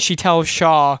 and she tells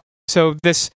Shaw. So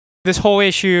this whole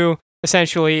issue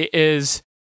essentially is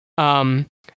Emma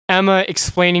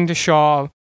explaining to Shaw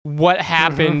what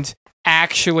happened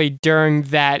actually during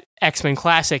that X-Men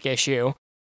Classic issue,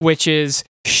 which is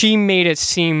she made it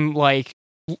seem like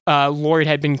Lord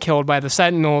had been killed by the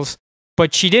Sentinels,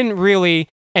 but she didn't really,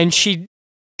 and she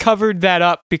covered that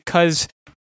up because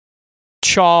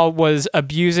Shaw was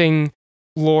abusing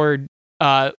Lord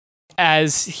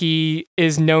as he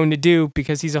is known to do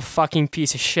because he's a fucking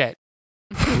piece of shit.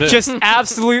 Just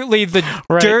absolutely the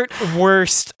dirt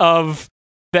worst of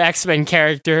the X-Men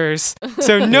characters.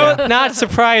 So not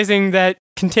surprising that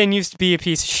continues to be a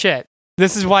piece of shit.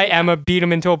 This is why Emma beat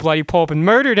him into a bloody pulp and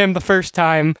murdered him the first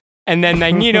time, and then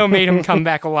Magneto made him come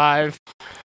back alive.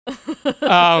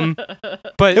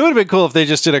 But It would have been cool if they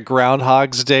just did a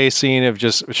Groundhog's Day scene of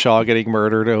just Shaw getting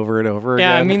murdered over and over again.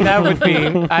 yeah, I mean that would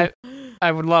be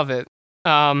I would love it.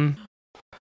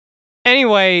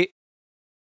 Anyway,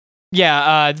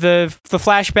 yeah, the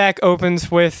flashback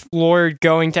opens with Lord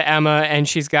going to Emma, and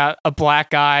she's got a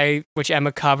black eye which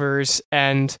Emma covers,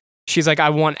 and she's like, "I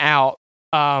want out."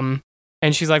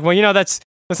 And she's like, "Well, that's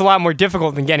a lot more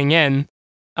difficult than getting in."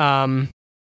 And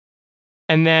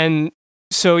then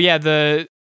so yeah, the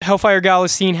Hellfire Gala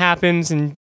scene happens,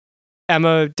 and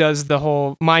Emma does the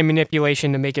whole mind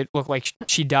manipulation to make it look like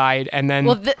she died, and then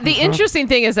the interesting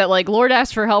thing is that like Lord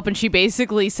asks for help, and she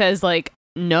basically says like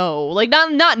no, like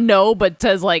not no, but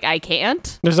says like I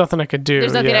can't. There's nothing I could do.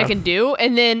 There's nothing yeah. I can do.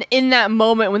 And then in that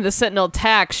moment when the Sentinel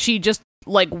attacks, she just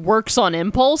like works on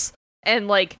impulse and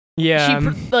like yeah,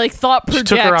 she thought projects.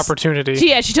 She took her opportunity.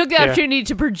 She took the opportunity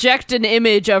to project an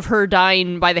image of her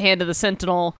dying by the hand of the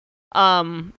Sentinel.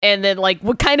 And then like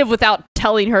kind of without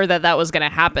telling her that was gonna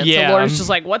happen. Yeah. So Lord's just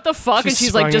like, what the fuck? And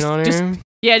she's like, just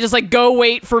just like go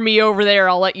wait for me over there.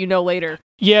 I'll let you know later.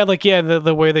 Yeah,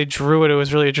 the way they drew it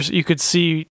was really interesting. You could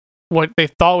see what they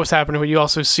thought was happening, but you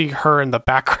also see her in the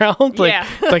background. Yeah.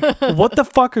 like what the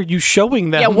fuck are you showing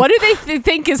them? Yeah, what do they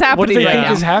think is happening What do they right think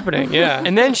now? is happening? Yeah.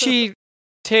 And then she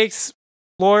takes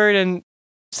Lord and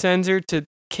sends her to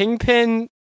Kingpin.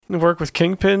 Work with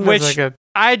Kingpin Which as like a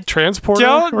I transporter.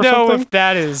 don't or know something? if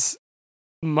that is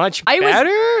much I was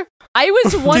better. I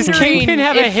was wondering Does Kingpin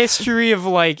have a if- history of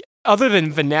like, other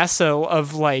than Vanessa,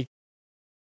 of like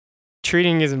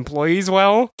treating his employees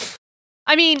well?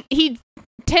 I mean, he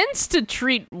tends to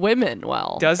treat women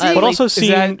well. Does he? At But least- also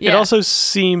that- it also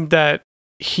seemed that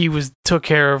he took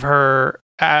care of her,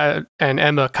 and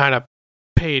Emma kind of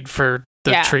paid for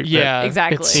the Yeah. treatment. Yeah, It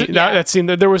exactly. seemed, Yeah. that seemed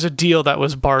that there was a deal that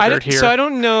was bartered here. So I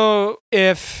don't know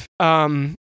if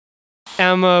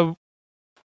Emma,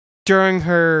 during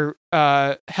her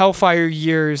Hellfire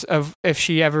years, of if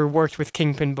she ever worked with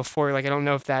Kingpin before. Like, I don't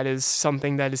know if that is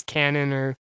something that is canon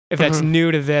or if that's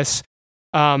new to this.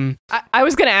 I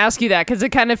was going to ask you that because it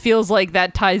kind of feels like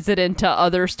that ties it into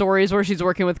other stories where she's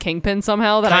working with Kingpin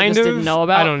somehow that I kind just of, didn't know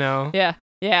about. I don't know. Yeah.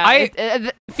 Yeah. I-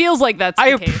 it feels like that's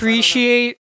I the case. don't know.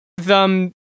 appreciate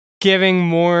them giving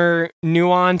more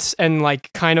nuance and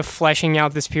like kind of fleshing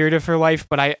out this period of her life,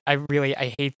 but I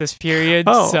hate this period.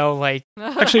 Oh. So like,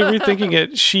 Actually, rethinking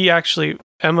it,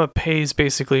 Emma pays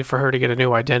basically for her to get a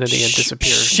new identity and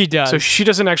disappears. She does. So she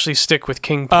doesn't actually stick with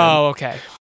Kingpin. Oh, okay.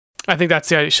 I think that's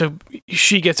the idea. So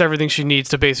she gets everything she needs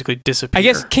to basically disappear. I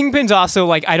guess Kingpin's also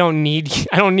like, I don't need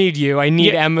you. I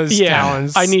need Emma's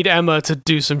talents. I need Emma to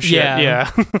do some shit. Yeah.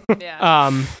 Yeah.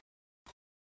 Yeah.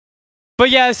 But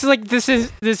yeah, it's like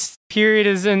this period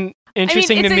isn't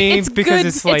interesting to me because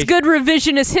it's like it's good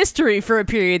revisionist history for a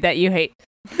period that you hate.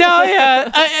 No,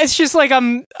 yeah, it's just like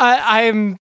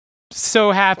I'm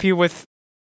so happy with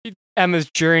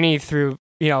Emma's journey through,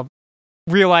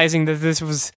 realizing that this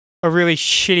was a really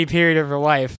shitty period of her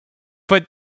life. But,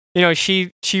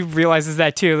 she realizes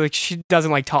that too. Like, she doesn't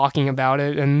like talking about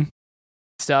it and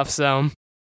stuff, so.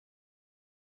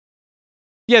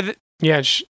 Yeah.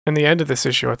 And the end of this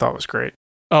issue I thought was great.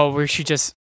 Oh, where she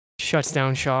just shuts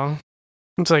down Shaw.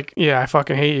 It's like, yeah, I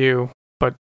fucking hate you,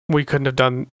 but we couldn't have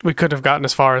gotten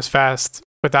as far as fast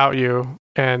without you,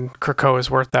 and Krakoa is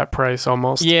worth that price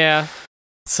almost. Yeah.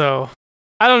 So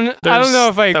I don't know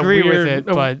if I agree with it,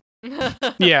 but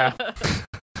yeah.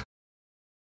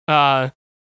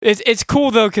 It's cool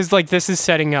though, because like this is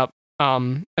setting up.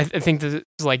 I think this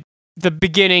is like the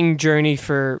beginning journey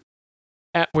for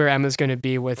where Emma's going to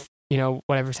be with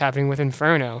whatever's happening with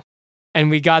Inferno, and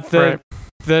we got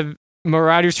the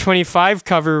Marauders 25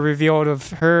 cover revealed of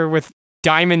her with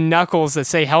diamond knuckles that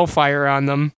say Hellfire on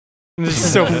them. I'm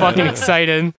just so fucking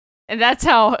excited. And that's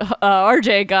how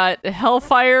RJ got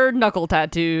Hellfire knuckle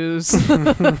tattoos.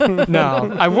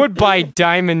 No, I would buy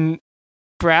diamond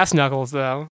brass knuckles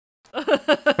though.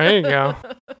 There you go.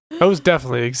 Those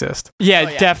definitely exist.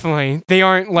 Yeah, definitely. They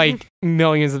aren't like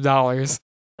millions of dollars.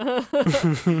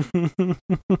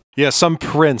 Yeah, some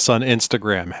prince on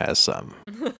Instagram has some.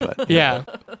 But, yeah.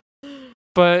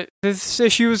 But this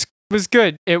issue was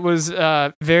good. It was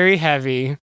very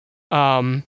heavy.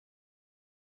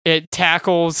 It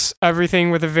tackles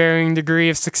everything with a varying degree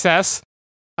of success.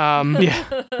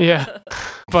 Yeah.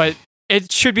 But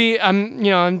it should be.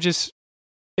 I'm just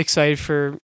excited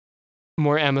for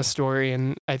more Emma story,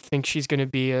 and I think she's going to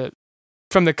be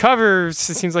from the covers,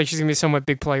 it seems like she's going to be a somewhat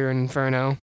big player in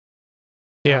Inferno.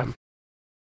 Yeah.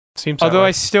 Seems. Although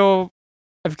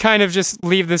I've kind of just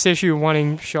leave this issue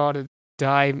wanting Shaw to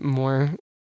die more.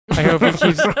 I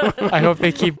hope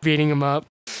they keep beating him up.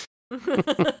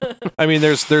 I mean,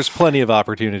 there's plenty of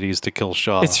opportunities to kill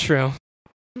Shaw. It's true.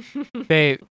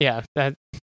 They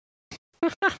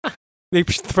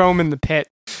throw him in the pit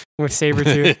with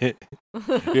Sabretooth.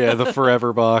 Yeah, the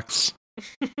forever box.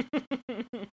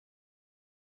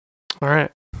 All right.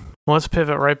 Well, let's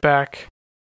pivot right back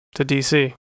to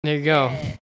DC. There you go.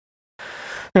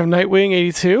 We have Nightwing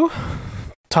 82,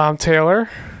 Tom Taylor.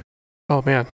 Oh,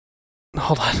 man.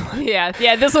 Hold on. Yeah,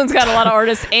 this one's got a lot of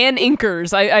artists and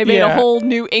inkers. I made a whole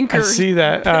new inker. I see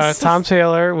that. Tom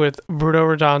Taylor with Bruno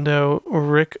Redondo,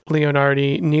 Rick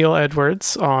Leonardi, Neil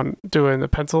Edwards on doing the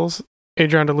pencils,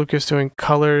 Adrian DeLucas doing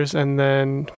colors, and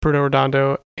then Bruno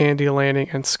Redondo, Andy Lanning,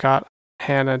 and Scott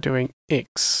Hanna doing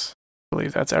inks. I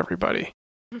believe that's everybody.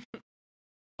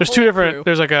 There's two different.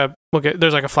 There's like a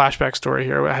flashback story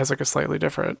here that has like a slightly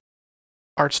different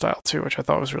art style too, which I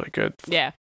thought was really good.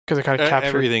 Yeah. Because it kind of captured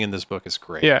everything in this book is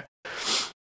great. Yeah.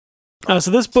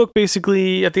 So this book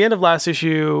basically, at the end of last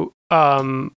issue,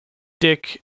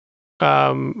 Dick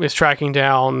is tracking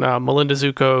down Melinda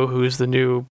Zuko, who's the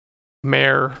new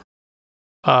mayor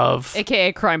of,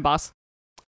 AKA crime boss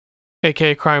of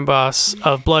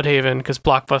Bloodhaven, because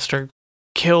Blockbuster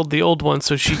killed the old one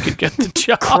so she could get the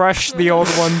job. Crushed the old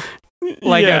one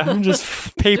like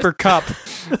just paper cup.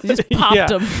 Just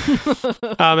popped him.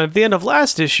 At the end of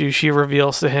last issue, she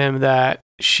reveals to him that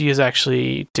she is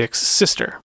actually Dick's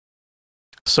sister.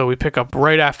 So we pick up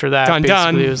right after that. Dun,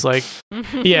 basically, dun. it was like,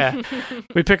 yeah,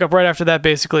 we pick up right after that.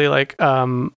 Basically, like,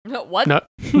 what? No,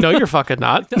 you're fucking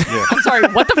not. Yeah. I'm sorry.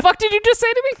 What the fuck did you just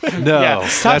say to me? No, Yeah,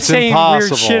 Stop that's saying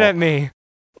impossible. weird shit at me.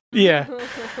 Yeah.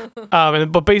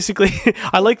 But basically,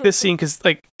 I like this scene because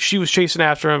like she was chasing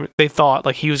after him. They thought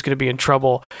like he was going to be in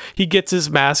trouble. He gets his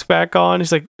mask back on.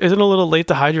 He's like, "Isn't it a little late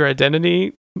to hide your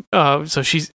identity?" So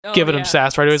she's giving him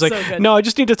sass right away. He's like, So good. "No, I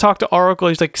just need to talk to Oracle."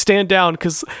 He's like, "Stand down,"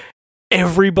 because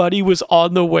everybody was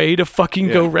on the way to fucking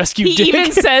go rescue He Dick.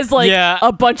 even says like Yeah.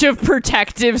 a bunch of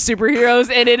protective superheroes,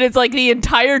 and it is like the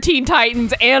entire Teen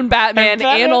Titans and Batman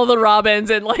and all the Robins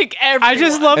and like everyone. I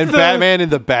just love And Batman in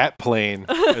the bat plane.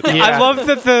 I love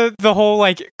that the whole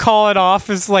like call it off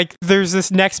is like there's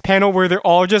this next panel where they're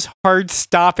all just hard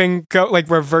stopping, like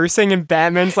reversing, and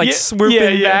Batman's like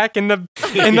swooping back in the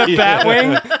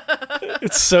Batwing.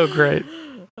 It's so great.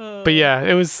 But yeah,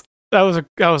 that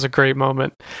was a great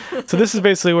moment. So this is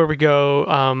basically where we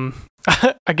go.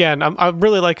 Again, I'm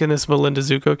really liking this Melinda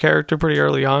Zuko character pretty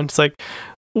early on. It's like,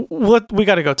 what, we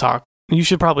got to go talk. You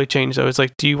should probably change though. It's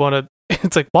like, do you want to?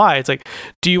 It's like, why? It's like,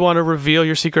 do you want to reveal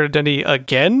your secret identity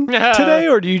again today,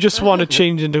 or do you just want to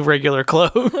change into regular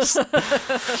clothes?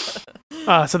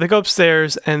 So they go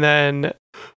upstairs, and then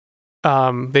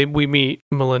we meet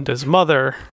Melinda's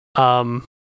mother,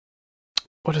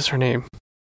 what is her name?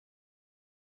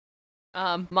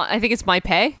 I think it's My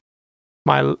Pei.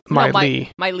 My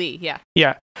Lee. My Lee, yeah.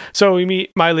 Yeah. So we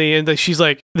meet My Lee, and she's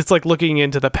like, it's like looking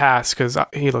into the past because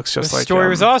he looks just The like story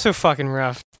was also fucking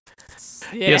rough.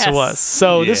 Yes, it was.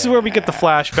 So this is where we get the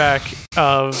flashback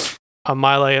of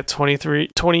Miley at 23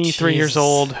 years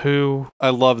old, who I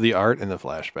love the art in the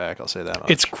flashback. I'll say that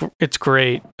much. it's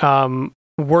great.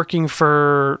 Working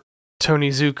for Tony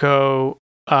Zuko,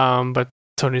 but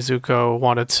Tony Zuko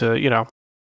wanted to,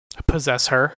 possess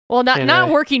her. Well, not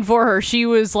working for her. She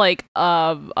was like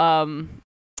a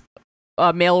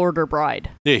mail order bride.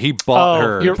 Yeah, he bought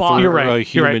her. You're right. A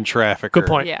human right. trafficker. Good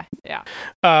point. Yeah.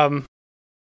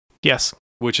 Yes.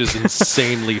 Which is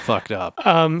insanely fucked up.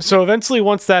 So eventually,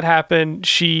 once that happened,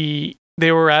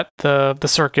 they were at the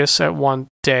circus at one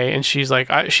day, and she's like,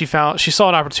 she saw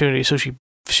an opportunity, so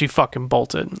she fucking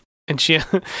bolted, and she, and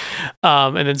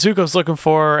then Zuko's looking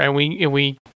for her, and we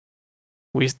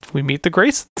meet the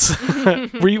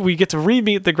Graysons. we get to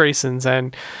re-meet the Graysons,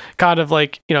 and kind of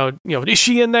like, is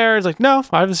she in there? It's like, no,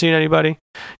 I haven't seen anybody.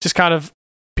 Just kind of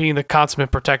being the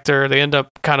consummate protector. They end up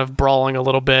kind of brawling a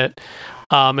little bit.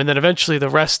 And then eventually the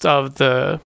rest of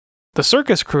the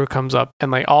circus crew comes up,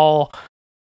 and they all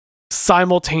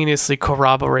simultaneously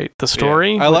corroborate the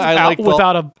story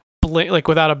without a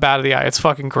bat of the eye. It's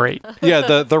fucking great.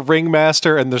 Yeah, the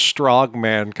ringmaster and the strong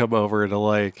man come over to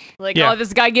oh,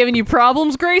 this guy giving you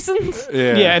problems, Grayson?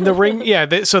 Yeah, and the ring.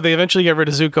 Yeah, so they eventually get rid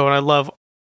of Zuko,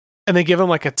 and they give him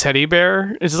like a teddy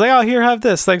bear. It's just like, oh, here, have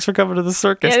this. Thanks for coming to the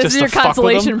circus. Yeah, this is your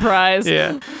consolation prize.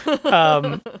 Yeah.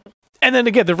 And then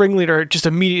again, the ringleader just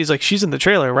immediately is like, she's in the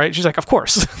trailer, right? She's like, of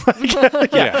course.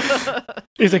 Yeah.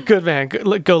 He's like, good man,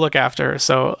 go look after her.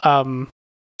 So,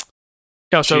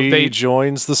 she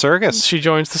joins the circus. She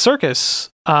joins the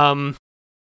circus.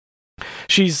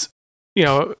 She's,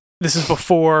 this is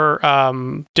before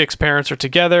Dick's parents are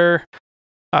together.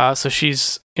 So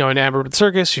she's, enamored with the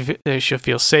circus. She'll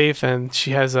feel safe, and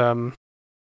she has a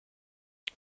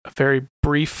very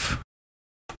brief,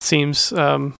 seems,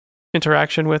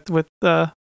 interaction with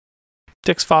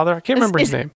Dick's father. I can't remember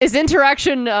his name. Is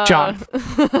interaction John?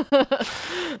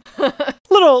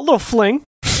 little fling.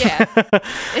 Yeah.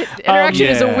 Interaction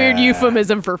is a weird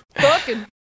euphemism for fucking.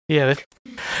 Yeah,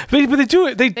 but they do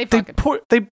it.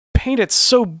 They paint it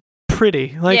so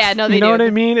pretty. Like, yeah, no, they you know do. What I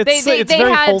mean? It's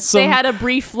very wholesome. They had a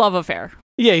brief love affair.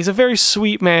 Yeah, he's a very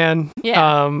sweet man.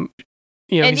 Yeah.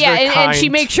 And she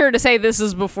makes sure to say this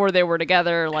is before they were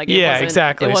together. Like,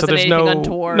 exactly. It wasn't so there's anything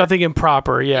untoward. nothing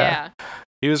improper. Yeah.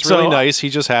 He was really nice. He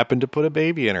just happened to put a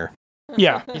baby in her.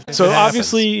 Yeah. So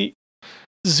obviously,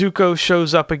 Zuko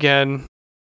shows up again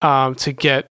to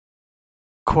get,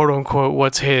 quote unquote,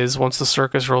 what's his once the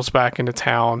circus rolls back into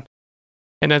town,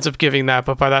 and ends up giving that.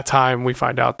 But by that time, we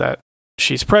find out that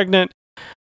she's pregnant,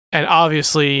 and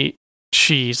obviously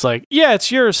she's like, "Yeah,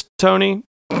 it's yours, Tony."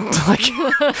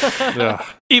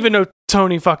 Even though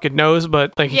Tony fucking knows,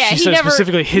 but she said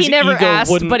specifically his ego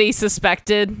wouldn't. But he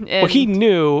suspected. Well, he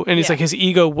knew, and it's like his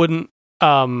ego wouldn't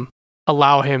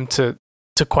allow him to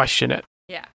question it.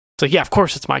 Yeah. It's like, yeah, of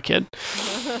course it's my kid.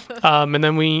 And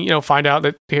then we find out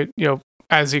that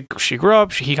as she grew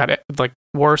up, he got like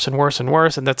worse and worse and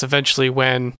worse, and that's eventually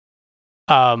when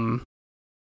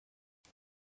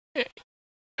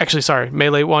actually, sorry,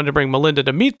 Melee wanted to bring Melinda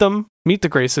to meet the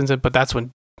Graysons, but that's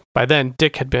when, by then,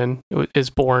 Dick is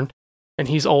born, and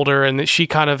he's older, and she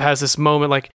kind of has this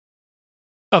moment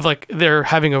of they're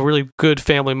having a really good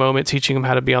family moment, teaching him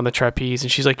how to be on the trapeze,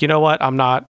 and she's like, you know what, I'm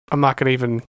not gonna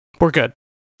even, we're good.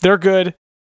 They're good.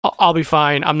 I'll be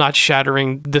fine. I'm not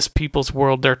shattering this people's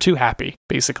world. They're too happy,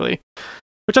 basically.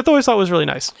 Which I always thought was really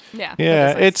nice. Yeah.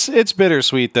 Yeah, it's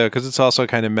bittersweet though, because it's also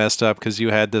kind of messed up because you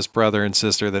had this brother and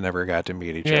sister that never got to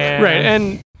meet each other.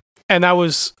 Right, and that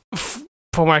was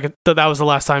that was the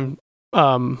last time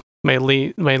Mei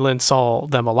Lin saw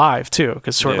them alive too,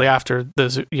 because shortly after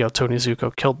Tony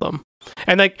Zuko killed them,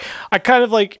 and I kind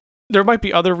of there might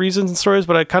be other reasons and stories,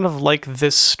 but I kind of like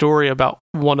this story about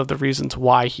one of the reasons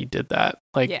why he did that.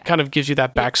 Kind of gives you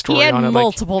that backstory he had on it.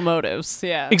 Multiple motives.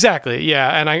 Yeah. Exactly.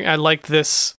 Yeah, and I like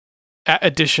this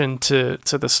addition to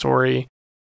the story.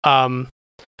 So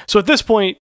at this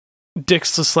point,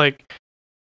 Dick's just like,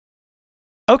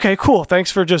 okay, cool. Thanks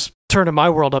for just turning my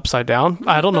world upside down.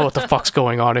 I don't know what the fuck's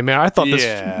going on in there. I thought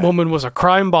this woman was a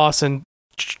crime boss, and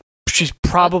she's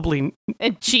probably...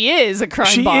 And she is a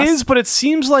crime boss. She is, but it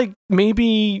seems like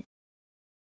maybe...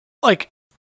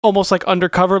 almost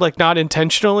undercover, not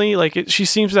intentionally. She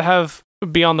seems to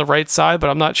be on the right side, but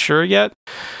I'm not sure yet.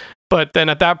 But then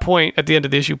at that point, at the end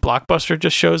of the issue, Blockbuster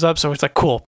just shows up, so it's like,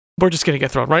 cool. we're just gonna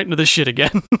get thrown right into this shit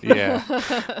again. Yeah.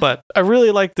 But I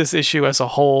really like this issue as a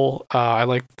whole. I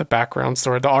like the background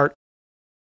story. The art,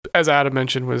 as Adam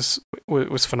mentioned, was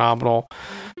phenomenal.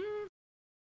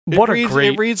 What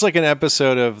It reads like an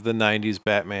episode of the '90s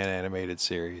Batman animated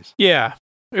series. Yeah,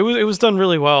 it was done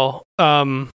really well.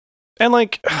 And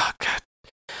like, oh God,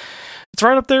 it's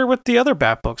right up there with the other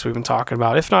Bat books we've been talking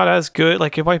about. If not as good,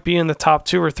 like it might be in the top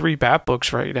 2 or 3 Bat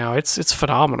books right now. It's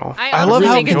phenomenal. I love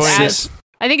how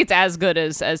I think it's as good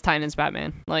as Tynan's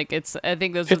Batman. Like I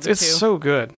think those are the two. It's so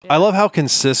good. I love how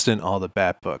consistent all the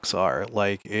Bat books are.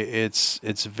 Like it's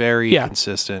very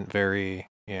consistent. Very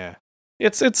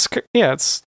It's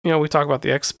we talk about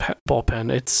the X ball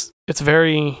pen. It's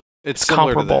very it's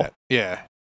comparable. To that.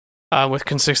 Yeah. With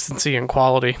consistency and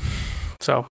quality.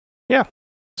 So yeah,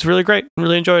 it's really great.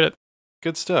 Really enjoyed it.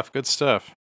 Good stuff. Good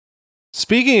stuff.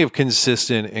 Speaking of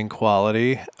consistent in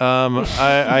quality,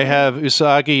 I have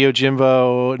Usagi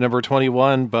Yojimbo number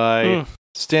 21 by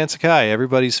Stan Sakai,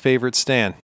 everybody's favorite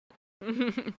Stan.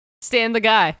 Stan the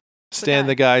guy. Stan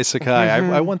the guy Sakai.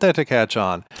 I want that to catch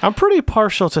on. I'm pretty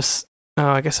partial to.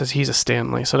 I guess he's a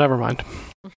Stanley, so never mind.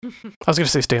 I was going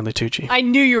to say Stanley Tucci. I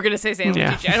knew you were going to say Stanley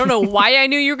Tucci. I don't know why I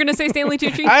knew you were going to say Stanley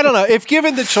Tucci. I don't know. If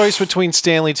given the choice between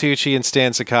Stanley Tucci and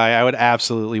Stan Sakai, I would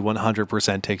absolutely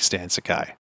 100% take Stan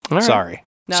Sakai. Right. Sorry.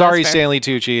 No, Sorry, Stanley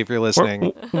Tucci, if you're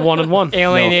listening. We're 1-1.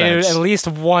 Alienated at least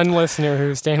one listener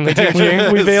who's Stanley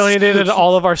Tucci. We've alienated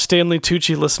all of our Stanley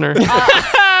Tucci listeners.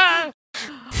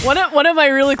 One of my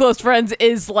really close friends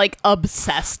is like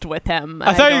obsessed with him.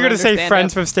 I thought you were going to say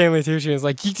friends with Stanley Tucci. It's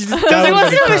like, does he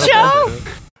listen to the show?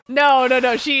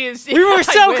 No. She is. We were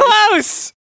so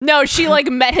close. No, she like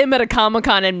met him at a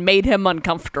Comic-Con and made him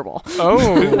uncomfortable.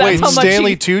 Oh, wait,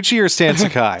 Stanley Tucci or Stan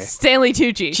Sakai? Stanley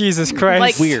Tucci. Jesus Christ.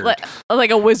 Like, weird.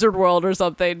 Like a Wizard World or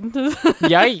something.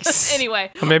 Yikes. Anyway,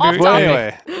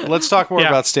 anyway, let's talk more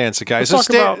about Stan Sakai.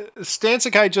 Stan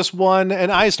Sakai just won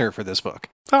an Eisner for this book.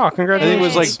 Oh, congratulations. I think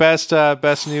it was like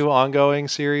best new ongoing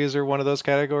series or one of those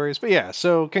categories. But yeah,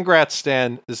 so congrats,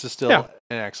 Stan. This is still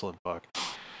an excellent book.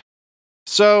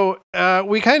 So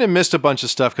we kind of missed a bunch of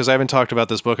stuff because I haven't talked about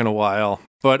this book in a while.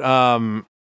 But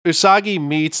Usagi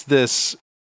meets this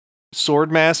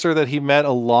sword master that he met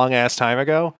a long ass time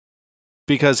ago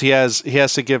because he has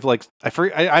to give like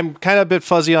I'm kind of a bit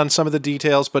fuzzy on some of the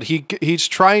details, but he's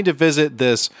trying to visit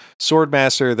this sword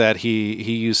master that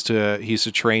he used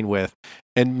to train with,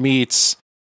 and meets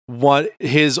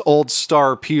his old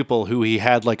star pupil who he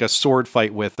had like a sword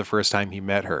fight with the first time he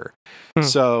met her.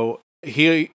 So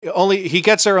he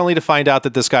gets there only to find out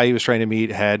that this guy he was trying to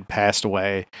meet had passed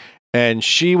away, and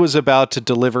she was about to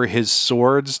deliver his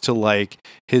swords to like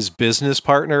his business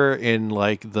partner in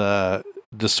like the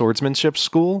swordsmanship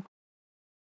school.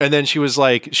 And then she was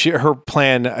like, her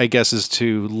plan, I guess, is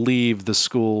to leave the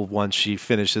school once she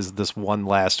finishes this one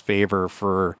last favor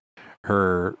for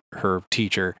her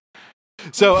teacher.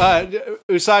 So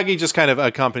Usagi just kind of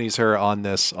accompanies her on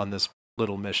this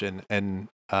little mission, and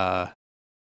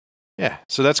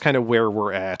so that's kind of where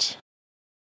we're at.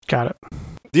 Got it.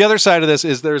 The other side of this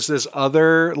is there's this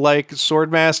other like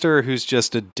sword master who's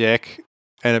just a dick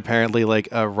and apparently like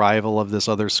a rival of this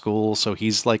other school, so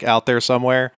he's like out there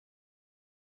somewhere.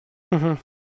 Mm-hmm.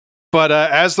 But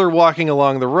as they're walking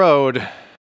along the road,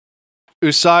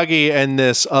 Usagi and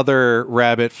this other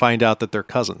rabbit find out that they're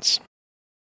cousins.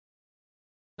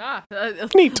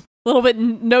 Neat. A little bit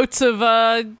notes of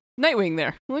Nightwing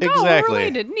there. Like, exactly. Oh, we're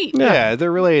related. Neat. Yeah,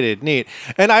 they're related. Neat.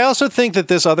 And I also think that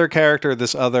this other character,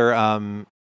 this other,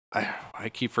 I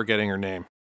keep forgetting her name,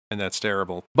 and that's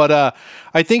terrible. But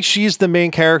I think she's the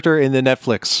main character in the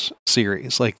Netflix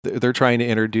series. Like they're trying to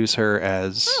introduce her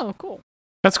as. Oh, cool.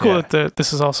 That's cool that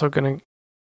this is also going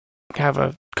to have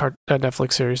a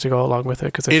Netflix series to go along with it,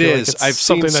 because I feel like it's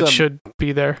something that should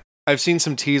be there. I've seen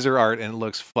some teaser art and it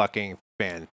looks fucking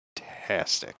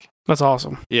fantastic. That's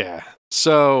awesome. Yeah.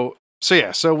 So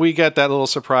we get that little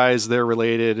surprise. They're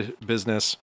related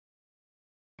business.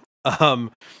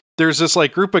 There's this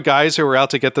like group of guys who are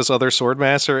out to get this other sword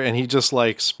master, and he just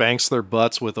like spanks their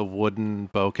butts with a wooden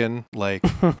bokken. Like,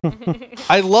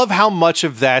 I love how much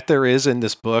of that there is in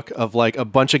this book of like a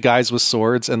bunch of guys with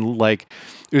swords, and like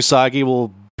Usagi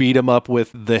will beat him up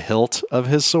with the hilt of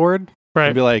his sword. Right.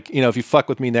 And be like, if you fuck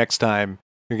with me next time,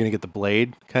 you're going to get the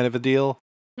blade kind of a deal.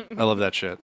 I love that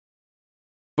shit.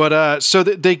 But so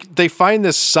they find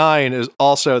this sign is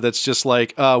also that's just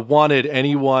like wanted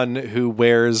anyone who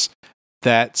wears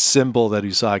that symbol that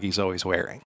Usagi's always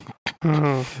wearing.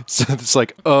 Mm-hmm. So it's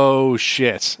like, oh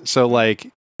shit. So like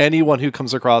anyone who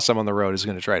comes across them on the road is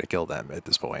going to try to kill them at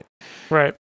this point.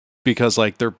 Right. Because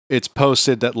like it's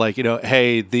posted that like,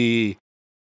 hey, the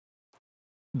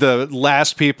the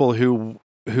last people who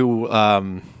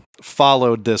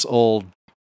followed this old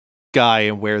guy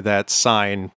and wear that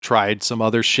sign tried some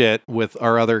other shit with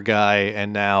our other guy,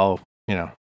 and now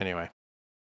anyway.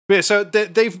 But yeah, so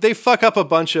they fuck up a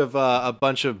bunch of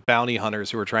bounty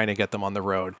hunters who are trying to get them on the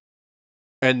road,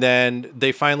 and then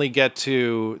they finally get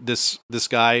to this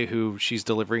guy who she's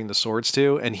delivering the swords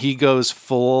to, and he goes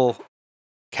full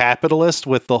capitalist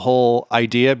with the whole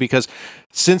idea, because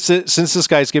since this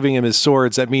guy's giving him his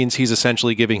swords, that means he's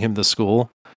essentially giving him the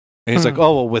school, and he's like,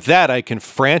 oh well, with that I can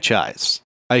franchise.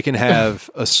 I can have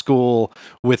a school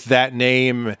with that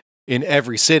name in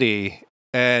every city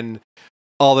and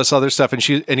all this other stuff. And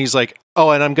he's like,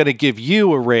 oh, and I'm going to give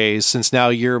you a raise since now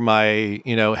you're my,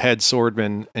 head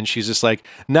swordman. And she's just like,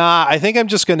 nah, I think I'm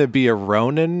just going to be a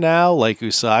Ronin now, like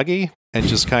Usagi, and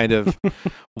just kind of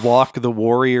walk the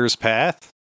warrior's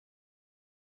path.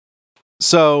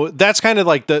 So that's kind of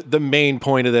like the main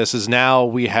point of this, is now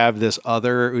we have this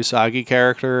other Usagi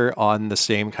character on the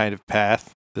same kind of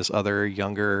path. This other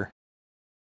younger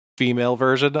female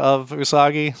version of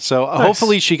Usagi. So Nice.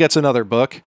 Hopefully she gets another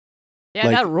book. Yeah,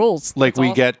 that rules. Like That's we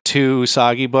awesome. get 2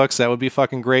 Usagi books. That would be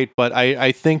fucking great. But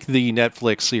I think the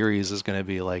Netflix series is going to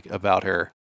be like about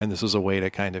her. And this was a way to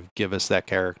kind of give us that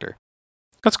character.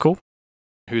 That's cool.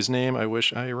 Whose name I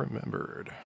wish I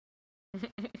remembered.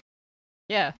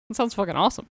 Yeah, that sounds fucking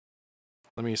awesome.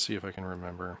 Let me see if I can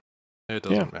remember. It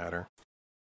doesn't matter.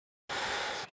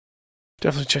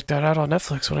 Definitely check that out on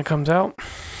Netflix when it comes out.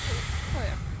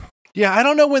 Yeah, I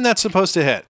don't know when that's supposed to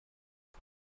hit.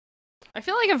 I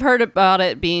feel like I've heard about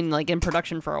it being like in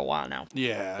production for a while now.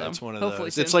 Yeah, So, that's one of hopefully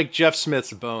those. soon. It's like Jeff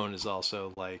Smith's Bone is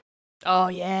also like, Oh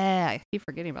yeah, I keep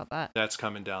forgetting about that. that's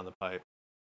coming down the pipe.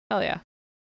 Hell yeah.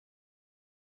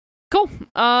 Cool.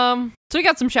 So we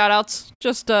got some shout outs.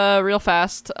 Just real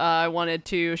fast. I wanted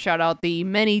to shout out The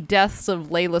Many Deaths of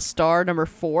Layla Starr, number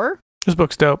 4. This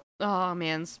book's dope. Oh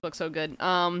man, this book's so good.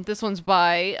 This one's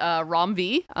by Ram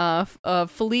V,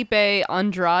 Felipe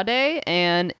Andrade,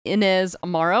 and Inez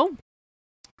Amaro.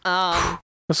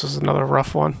 This was another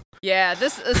rough one. Yeah,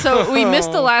 so we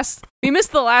missed the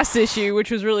last issue, which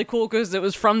was really cool because it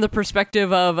was from the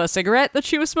perspective of a cigarette that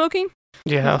she was smoking.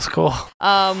 Yeah, that was cool.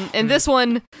 And this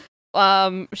one,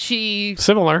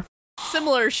 Similar.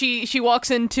 she walks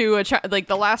into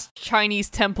the last Chinese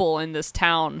temple in this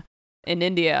town in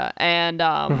India, and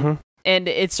and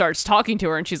it starts talking to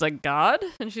her, and she's like, God?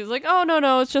 And she's like, oh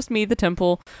no, it's just me, the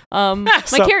temple.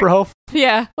 What's up, bro?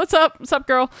 Yeah, what's up,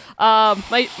 girl?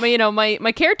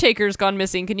 My caretaker's gone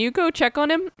missing. Can you go check on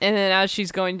him? And then as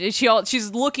she's going, she's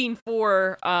looking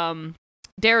for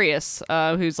Darius,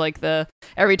 who's like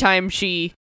every time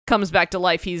she comes back to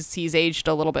life, he's aged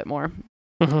a little bit more.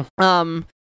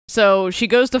 So she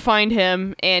goes to find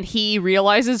him, and he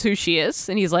realizes who she is,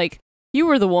 and he's like, you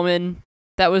were the woman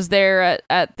that was there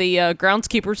at the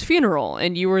groundskeeper's funeral,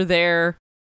 and you were there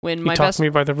when He my talked best to me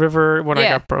by the river when I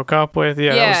got broke up with.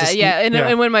 Yeah,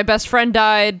 and when my best friend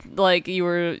died, like you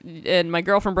were, and my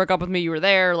girlfriend broke up with me, you were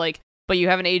there, like, but you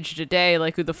haven't aged a day,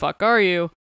 like who the fuck are you?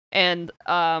 And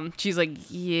she's like,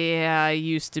 yeah, I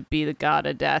used to be the god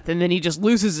of death. And then he just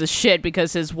loses his shit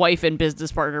because his wife and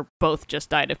business partner both just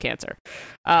died of cancer.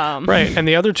 Right, and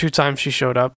the other 2 times she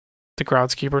showed up, the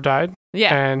groundskeeper died.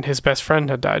 Yeah, and his best friend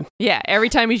had died. yeah. Every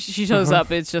time she shows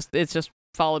up, it's just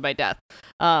followed by death.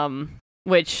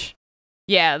 Which,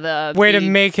 yeah, the Way to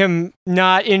make him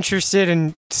not interested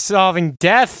in solving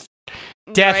death.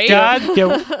 Death right? God.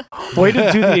 Yeah, way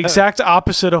to do the exact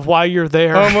opposite of why you're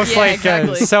there. Almost Yeah, like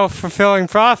exactly. a self-fulfilling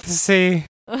prophecy.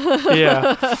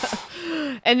 Yeah.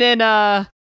 And then,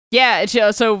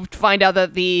 so find out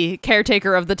that the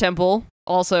caretaker of the temple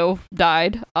also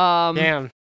died. Damn.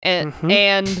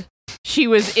 And she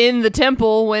was in the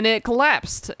temple when it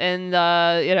collapsed,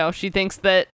 and she thinks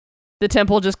that the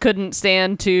temple just couldn't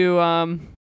stand to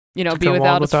be go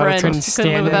without on its without friend. its Couldn't Couldn't stand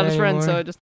live without it its friend, so anymore. it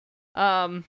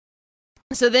just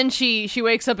so then she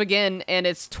wakes up again, and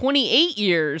it's 28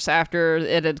 years after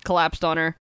it had collapsed on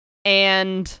her,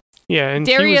 and Yeah, and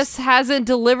Darius hasn't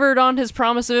delivered on his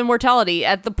promise of immortality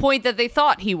at the point that they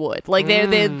thought he would. Like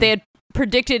they had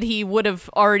predicted he would have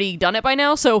already done it by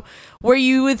now. So where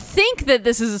you would think that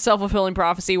this is a self-fulfilling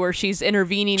prophecy where she's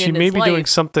intervening she in may his be life, doing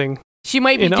something she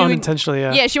might be doing unintentionally.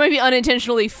 Yeah. she might be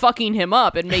unintentionally fucking him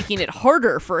up and making it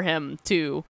harder for him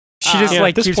to She just Yeah, at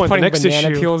like this keeps point, the putting next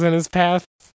banana issue- peels in his path.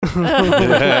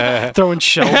 Throwing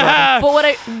shells at him.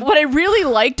 But what I really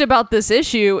liked about this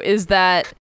issue is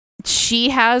that she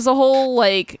has a whole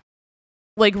like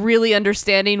really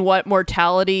understanding what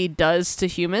mortality does to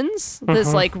humans.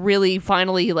 This like really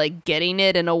finally like getting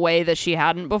it in a way that she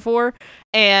hadn't before.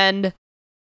 And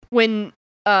when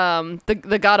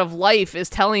the god of life is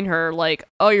telling her like,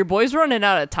 oh, your boy's running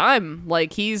out of time,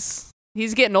 like he's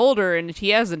getting older and he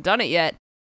hasn't done it yet.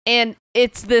 And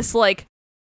it's this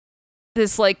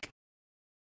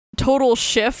total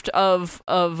shift of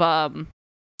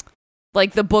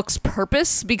like the book's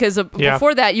purpose, because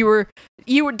before that you were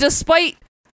despite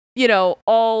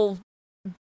all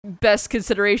best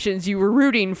considerations, you were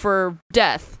rooting for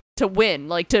Death to win,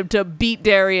 like to beat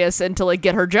Darius and to like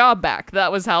get her job back.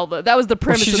 That was the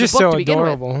premise of the book so to begin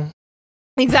adorable. with.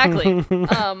 Exactly.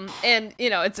 And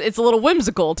it's a little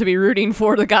whimsical to be rooting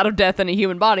for the god of death in a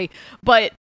human body,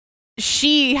 but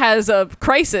she has a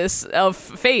crisis of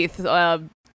faith,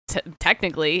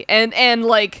 technically, and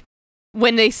like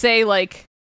when they say like,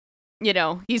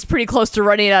 he's pretty close to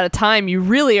running out of time, you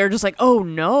really are just like, oh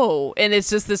no. And it's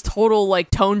just this total like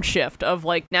tone shift of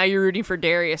like, now you're rooting for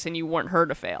Darius and you want her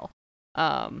to fail,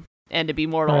 and to be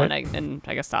mortal, right. and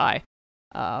I guess die.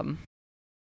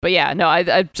 But yeah, no,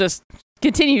 I just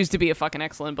continues to be a fucking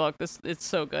excellent book. It's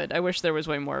so good. I wish there was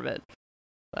way more of it,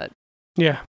 but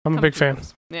Yeah, I'm a big fan.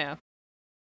 Yeah.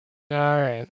 All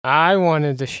right. I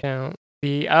wanted to shout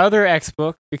the other X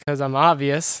book because I'm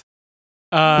obvious.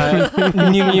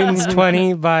 New Mutants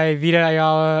 20 by Vita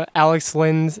Ayala, Alex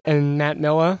Linz, and Matt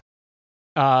Milla.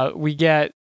 We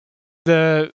get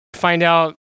find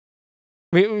out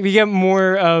we get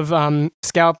more of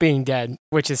Scout being dead,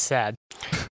 which is sad.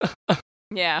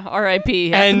 Yeah,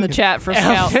 R.I.P. F in the chat for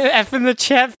Scout. F in the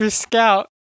chat for Scout.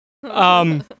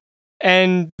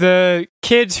 And the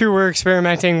kids who were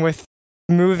experimenting with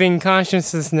moving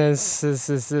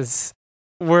consciousness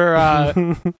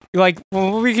were like,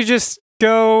 well, we could just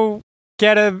go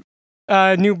get a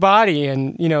new body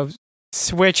and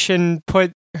switch and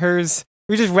put hers.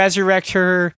 We just resurrect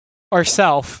her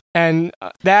ourselves, and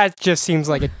that just seems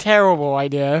like a terrible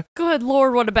idea. Good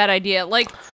lord, what a bad idea! Like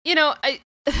the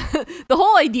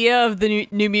whole idea of the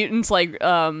New Mutants like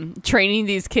training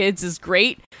these kids is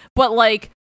great, but like,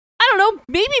 I don't know,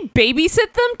 maybe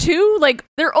babysit them too. Like,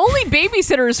 they're only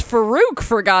babysitters Farouk,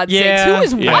 for God's sakes. Who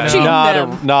is watching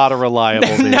them? Not a reliable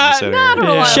babysitter. Not a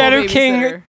reliable Shadow babysitter.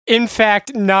 King, in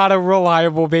fact, not a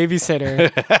reliable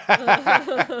babysitter.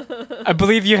 I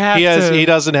believe you have to. He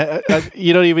doesn't.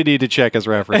 You don't even need to check his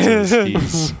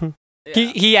references.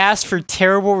 He asked for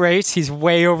terrible rates. He's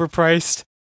way overpriced,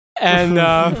 and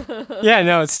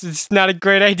it's not a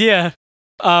great idea.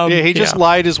 He just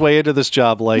lied his way into this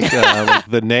job, like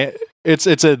the it's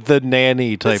the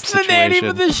nanny type it's situation. The nanny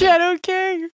for the Shadow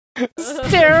King.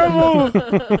 It's terrible.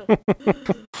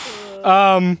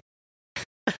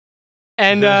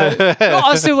 And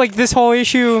also, like, this whole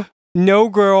issue, no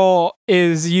girl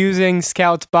is using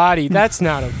Scout's body. That's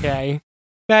not okay.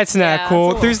 That's not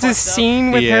cool. There's this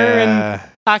scene with her and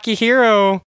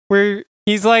Akihiro where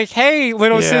he's like, "Hey,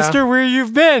 little sister, where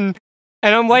you've been?"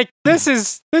 And I'm like, this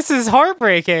is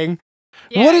heartbreaking.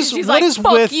 Yeah, what is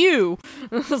fuck with you?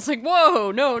 It's like,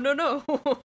 whoa, no.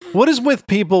 What is with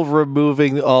people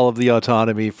removing all of the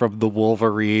autonomy from the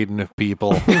Wolverine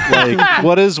people? Like,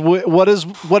 what is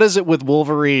it with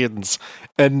Wolverines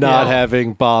and not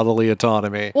having bodily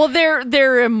autonomy? Well,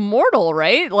 they're immortal,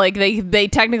 right? Like they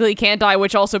technically can't die,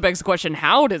 which also begs the question: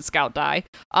 how did Scout die?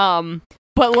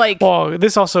 But like, well,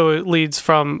 this also leads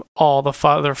from all the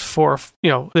other four,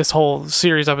 this whole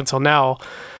series up until now.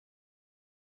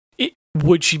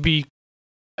 Would she be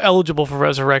eligible for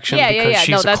resurrection because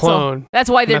she's a clone? That's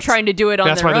why they're trying to do it on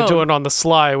their own. That's why they're doing it on the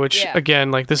sly, which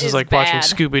again, like, this is like watching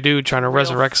Scooby-Doo trying to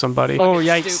resurrect somebody. Oh,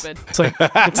 yikes. Stupid. It's like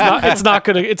it's not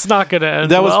gonna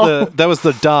end. That was well. that was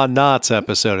the Don Knotts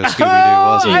episode of Scooby-Doo,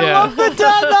 wasn't it? I love the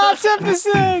Don Knotts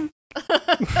episode.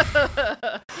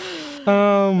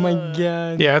 Oh my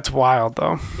god. Yeah, it's wild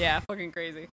though. Yeah, fucking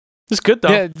crazy. It's good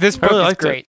though. Yeah, this book is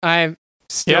great. It. I'm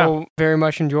still very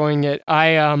much enjoying it.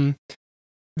 I'm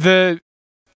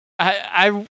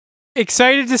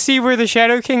excited to see where the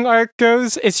Shadow King arc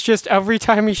goes. It's just every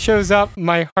time he shows up,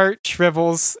 my heart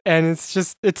shrivels, and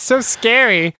it's so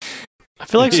scary. I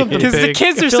feel like something because the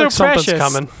kids are so precious.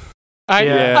 Coming.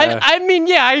 I mean,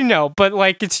 I know, but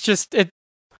like, it's just it.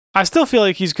 I still feel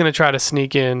like he's gonna try to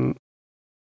sneak in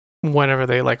whenever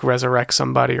they like resurrect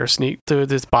somebody or sneak through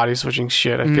this body switching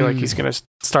shit. I feel like he's gonna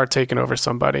start taking over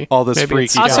somebody. All this Maybe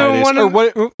freaky also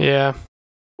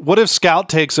What if Scout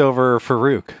takes over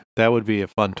Farouk? That would be a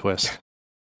fun twist.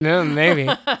 No, maybe.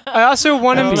 I also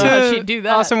want him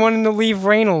to leave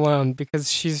Rain alone because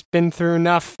she's been through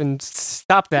enough and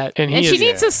stop that. And she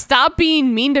needs to stop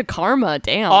being mean to Karma.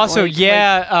 Damn. Also,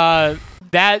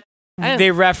 that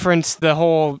they referenced the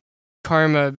whole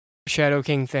Karma Shadow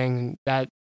King thing. That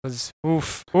was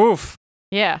oof.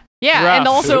 Yeah. Yeah, Rough. and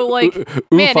also like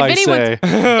man, I if say.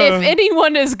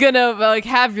 anyone is gonna like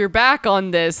have your back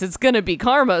on this, it's gonna be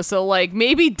Karma. So like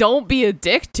maybe don't be a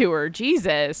dick to her.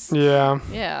 Jesus. Yeah.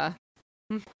 Yeah.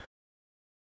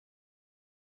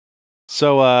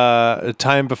 So,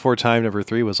 Time Before Time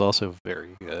 #3 was also very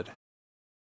good.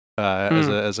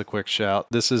 As a quick shout,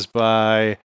 this is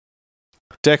by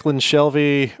Declan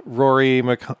Shelby, Rory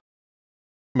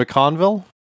McConville,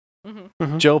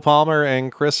 Mhm. Joe Palmer,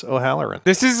 and Chris O'Halloran.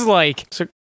 This is like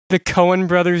the Coen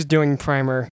brothers doing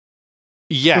Primer.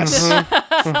 Yes.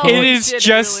 Oh, It is shit,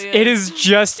 just really it is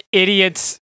just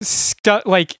idiots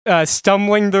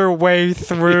stumbling their way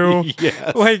through.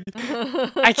 Yes. Like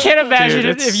I can't imagine Dude,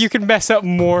 it it's- if you could mess up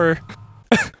more.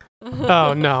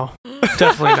 Oh no,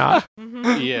 definitely not.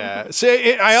 Yeah. So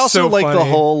I also So like the funny.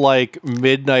 whole like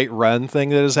midnight run thing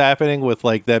that is happening with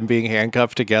like them being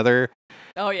handcuffed together.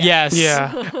 Oh yeah. Yes.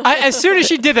 Yeah. As soon as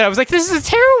she did that, I was like, "This is a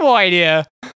terrible idea."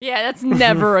 Yeah, that's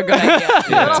never a good idea.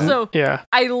 But also, Yeah.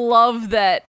 I love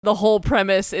that the whole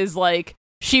premise is like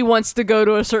she wants to go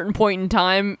to a certain point in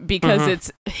time because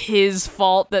it's his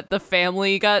fault that the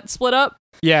family got split up.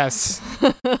 Yes.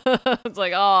 It's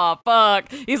like, oh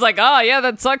fuck. He's like, oh yeah,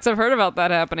 that sucks. I've heard about that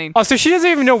happening. Also, she doesn't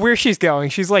even know where she's going.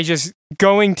 She's like just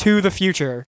going to the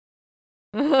future.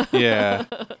 Yeah.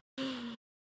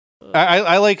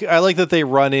 I like that they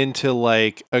run into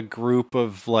like a group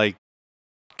of like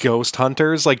ghost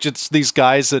hunters, like just these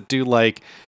guys that do like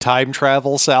time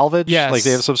travel salvage. Yes. Like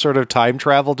they have some sort of time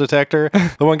travel detector.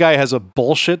 The one guy has a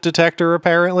bullshit detector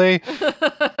apparently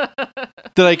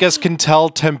that I guess can tell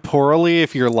temporally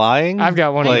if you're lying. I've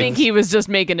got one I of think these. he was just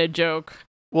making a joke.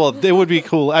 Well, it would be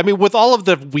cool. I mean, with all of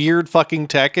the weird fucking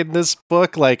tech in this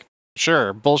book, like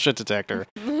sure, bullshit detector.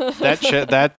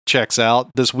 That checks out.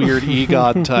 This weird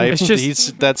Egon type. It's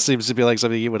just- that seems to be like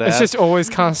something he would It's have. just always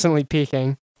constantly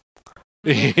peeking.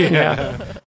 yeah.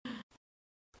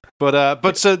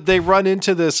 But so they run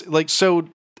into this like so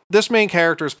this main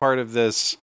character is part of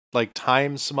this like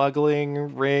time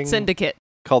smuggling ring Syndicate.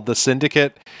 called the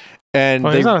Syndicate, and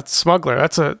Well, they he's not a smuggler.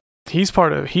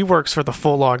 He works for the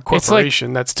full-on It's like-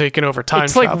 corporation that's taken over time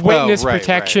It's like travel. witness Oh, right,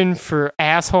 protection for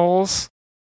assholes,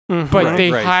 Mhm. but Right,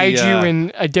 they right. hide The, you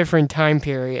in a different time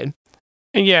period.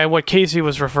 And yeah, what Casey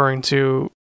was referring to,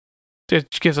 it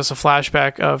gives us a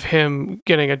flashback of him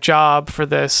getting a job for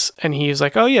this, and he's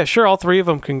like, "Oh yeah, sure, all three of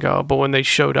them can go." But when they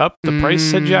showed up, the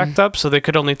price had jacked up, so they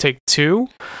could only take two.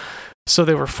 So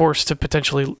they were forced to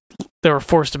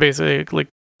basically like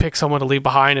pick someone to leave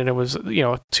behind, and it was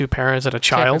two parents and a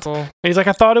child. Typical. And he's like,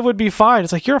 "I thought it would be fine."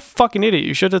 It's like, you're a fucking idiot.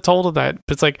 You should have told him that.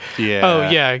 But it's like, yeah. oh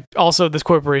yeah. Also, this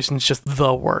corporation's just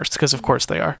the worst because of course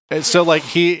they are. And so like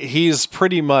he's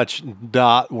pretty much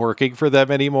not working for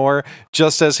them anymore.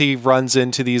 Just as he runs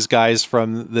into these guys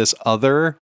from this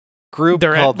other group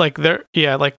They're called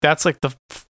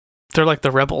they're like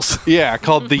the rebels. yeah,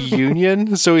 called the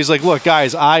Union. So he's like, look,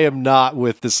 guys, I am not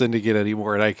with the Syndicate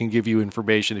anymore, and I can give you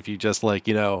information if you just like,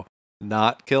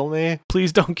 not kill me.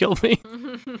 Please don't kill me.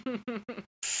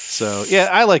 So yeah,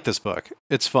 I like this book.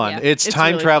 It's fun. Yeah, it's it's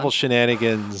time really travel fun.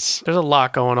 shenanigans. There's a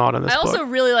lot going on in this I also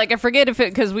book. really like. I forget if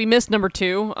it because we missed number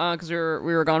 2 because we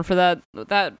were gone for that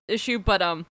issue. But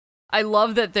I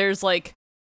love that there's like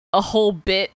a whole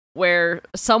bit where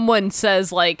someone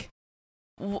says like,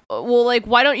 well, like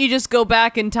why don't you just go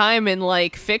back in time and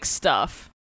like fix stuff?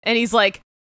 And he's like,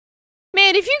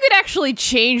 man, if you could actually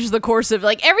change the course of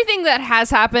like everything that has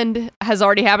happened has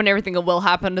already happened, everything that will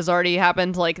happen has already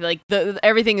happened. Like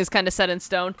everything is kind of set in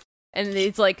stone. And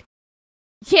it's like,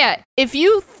 yeah, if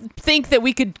you think that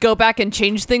we could go back and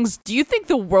change things, do you think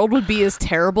the world would be as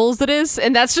terrible as it is?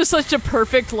 And that's just such a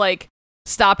perfect like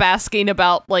stop asking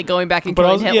about like going back and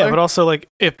killing Hitler. Yeah, but also like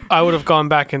if I would have gone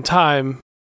back in time,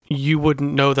 you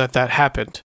wouldn't know that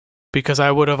happened because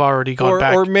I would have already gone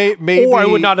back. Or maybe or I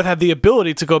would not have had the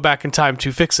ability to go back in time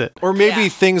to fix it. Or maybe Yeah.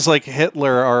 things like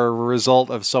Hitler are a result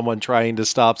of someone trying to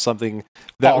stop something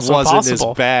that Also wasn't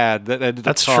possible. as bad that ended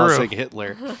That's up causing true.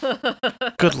 Hitler.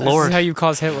 Good This lord. is how you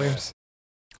cause Hitlers.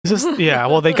 Yeah,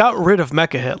 well, they got rid of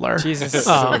Mecha Hitler. Jesus.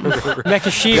 Um,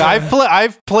 Mecha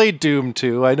I've played Doom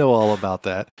too. I know all about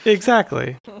that.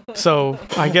 exactly. So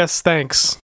I guess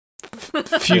thanks,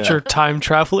 future time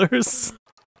travelers.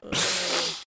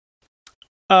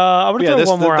 I'm gonna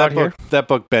throw one more out here. That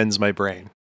book bends my brain.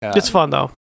 It's fun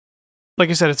though. Like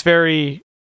you said, it's very.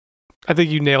 I think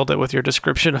you nailed it with your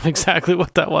description of exactly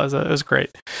what that was. It was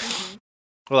great.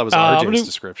 Well, that was I'm RJ's gonna-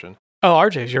 description. Oh,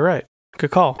 RJ's, you're right.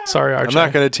 Good call. Sorry, RJ. I'm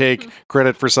not going to take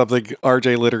credit for something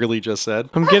RJ literally just said.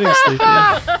 I'm getting sleepy.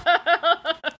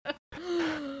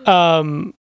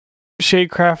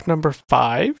 Shadecraft number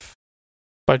 5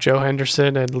 by Joe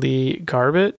Henderson and Lee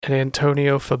Garbett and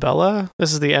Antonio Fabella.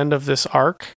 This is the end of this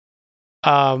arc.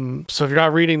 So if you're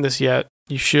not reading this yet,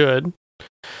 you should.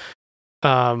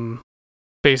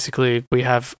 Basically, we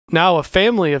have now a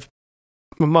family of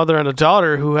a mother and a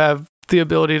daughter who have the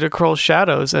ability to curl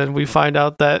shadows, and we find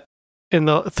out that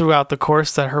throughout the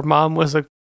course that her mom was a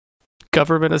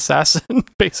government assassin,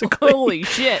 basically. Holy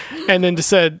shit. And then just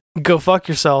said, go fuck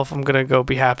yourself, I'm gonna go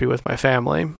be happy with my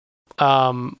family.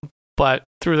 But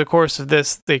through the course of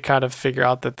this, they kind of figure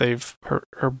out that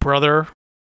her brother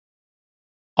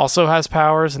also has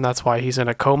powers, and that's why he's in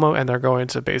a coma, and they're going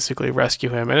to basically rescue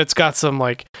him. And it's got some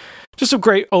just some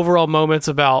great overall moments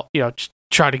about,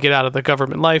 trying to get out of the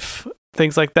government life,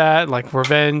 things like that, like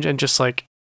revenge, and just like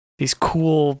these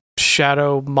cool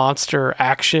shadow monster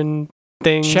action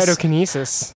things.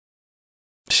 Shadowkinesis.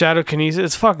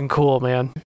 It's fucking cool,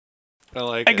 man. I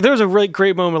like it. There's a really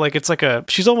great moment, like it's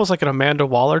she's almost like an Amanda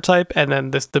Waller type, and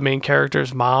then the main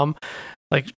character's mom,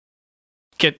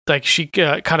 she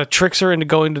kind of tricks her into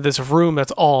going to this room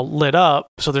that's all lit up,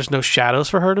 so there's no shadows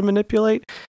for her to manipulate,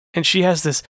 and she has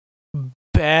this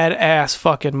badass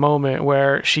fucking moment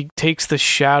where she takes the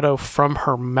shadow from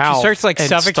her mouth. She starts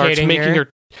suffocating her.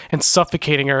 And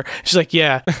suffocating her. She's like,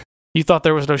 yeah, you thought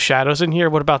there was no shadows in here?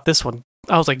 What about this one?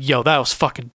 I was like, yo, that was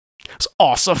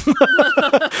awesome.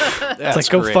 It's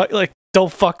great.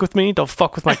 don't fuck with me. Don't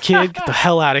fuck with my kid. Get the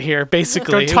hell out of here,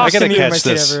 basically. Don't talk to me or my catch kid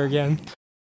this. ever again.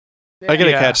 I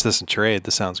gotta catch this in trade.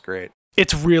 This sounds great.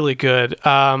 It's really good.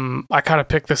 I kind of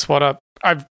picked this one up.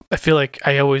 I feel like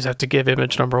I always have to give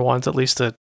Image #1s at least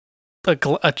a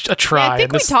try. Yeah, I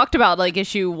think we talked about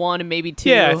issue 1 and maybe 2.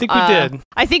 Yeah, I think we did.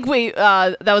 I think we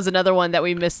that was another one that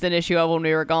we missed an issue of when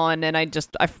we were gone, and I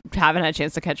haven't had a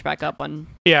chance to catch back up on.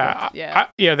 Yeah,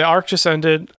 the arc just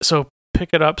ended, so pick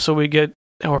it up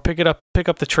pick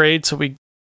up the trade so we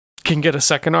can get a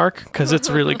second arc, because it's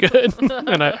really good,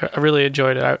 and I really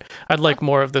enjoyed it. I'd like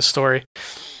more of this story.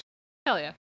 Hell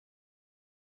yeah.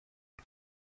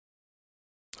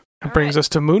 It brings us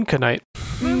to Moon Knight.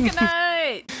 Moon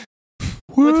Knight!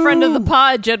 With friend of the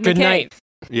pod, Jed Good McKay. night.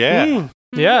 Yeah.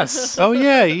 Yes. Oh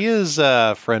yeah, he is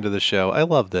a friend of the show. I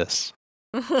love this.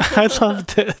 I love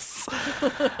this.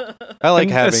 I like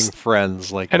And having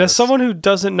friends like And this. as someone who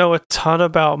doesn't know a ton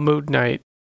about Moon Knight,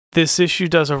 this issue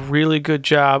does a really good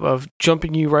job of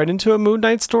jumping you right into a Moon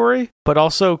Knight story, but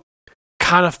also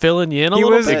kind of filling you in a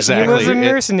little bit. Exactly. He was a It-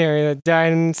 mercenary that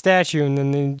died in the statue, and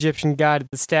then the Egyptian god at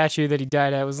the statue that he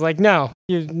died at was like, no,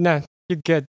 you're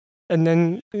good. And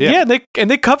then Yeah,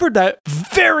 they covered that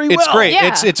very well. It's great.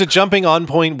 Yeah. It's a jumping on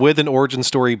point with an origin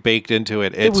story baked into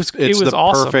it. It's was the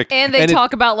awesome. perfect. And they it-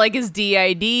 talk about his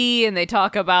DID, and they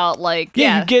talk about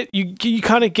You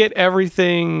kind of get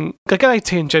everything. Like I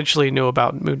tangentially knew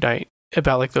about Moon Knight,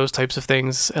 about those types of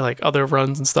things, and other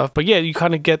runs and stuff. But yeah, you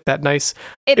kind of get that nice.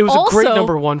 It was a great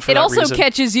 #1 for that also reason.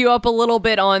 catches you up a little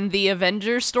bit on the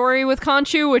Avengers story with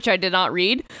Khonshu, which I did not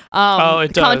read. It does,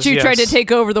 Khonshu tried to yes. take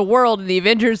over the world, and the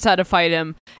Avengers had to fight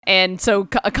him. And so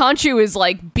Khonshu is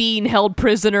being held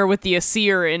prisoner with the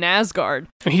Aesir in Asgard.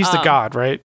 And he's the god,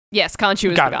 right? Yes,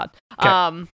 Khonshu is Got the it.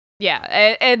 god. Okay.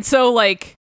 Yeah, and so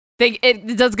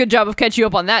it does a good job of catching you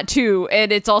up on that too,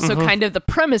 and it's also kind of the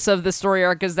premise of the story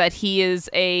arc is that he is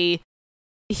the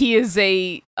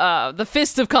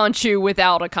fist of Khonshu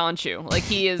without a Khonshu.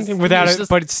 He is without he's it, just-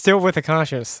 but it's still with a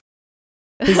conscious.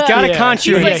 He's got a Yeah.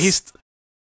 conscious.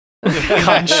 He's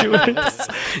conscious.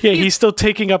 Yeah, he's still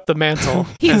taking up the mantle.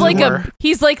 he's as like it were.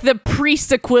 he's like the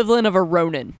priest equivalent of a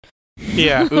Ronin.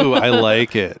 Yeah. Ooh, I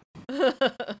like it.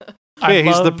 I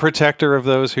He's the love- protector of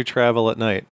those who travel at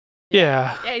night.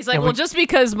 Yeah. Yeah, he's like, And well, just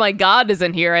because my god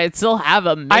isn't here, I still have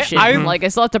a mission. I I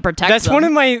still have to protect That's them. one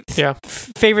of my Yeah.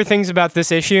 favorite things about this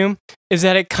issue is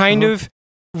that it kind of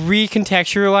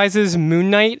recontextualizes Moon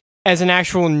Knight as an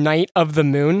actual knight of the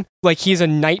moon. He's a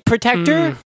night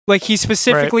protector. He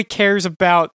specifically cares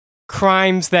about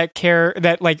crimes that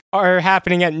are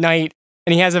happening at night,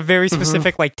 and he has a very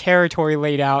specific territory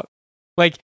laid out.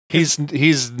 He's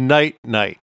night.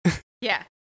 Yeah.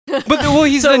 But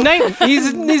he's the knight.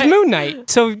 He's Moon Knight.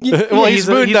 So Well, he's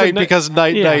Moon he's a Knight knight. because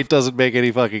Night Yeah. Knight doesn't make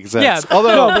any fucking sense. Yeah.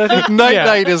 Although No, but I think- Night yeah.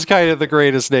 Knight is kind of the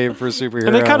greatest name for a superhero.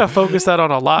 And they kind of focus that on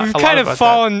a lot. we've a kind lot of about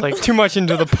fallen that. too much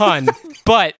into the pun,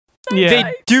 but Yeah.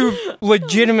 they do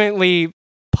legitimately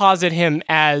posit him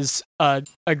as a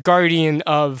guardian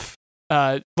of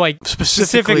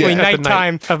specifically at the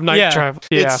nighttime of night yeah. travel.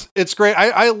 Yeah. It's great.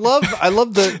 I love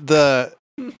the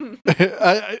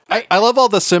I love all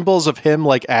the symbols of him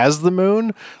as the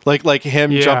moon, like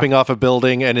him Yeah. jumping off a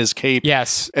building and his cape.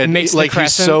 yes, And makes the he's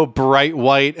crescent. so bright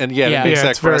white, and it makes Yeah, that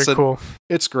it's very crescent. cool.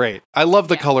 It's great. I love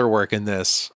the Yeah. color work in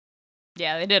this.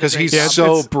 Yeah, they did. Because he's Yeah, so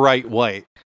it's- bright white.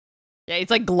 Yeah, he's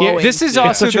like glowing. this is Yeah.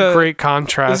 It's also such a the great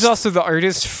contrast. this is also the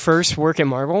artist's first work at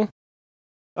Marvel.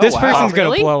 Oh, This wow. person's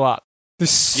Really? gonna blow up. They're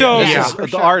so this Yeah. is-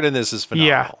 good. the art in this is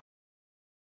phenomenal.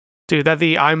 Dude, that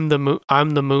the I'm the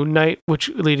Moon Knight, which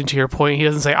leading to your point, he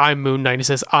doesn't say I'm Moon Knight, he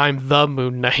says I'm the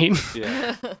Moon Knight.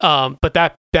 Yeah. But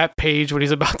that page when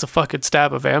he's about to fucking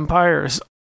stab a vampire is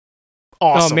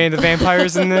awesome. Oh man, the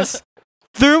vampires in this.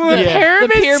 They're a Yeah.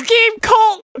 pyramid The scheme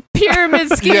cult. Pyramid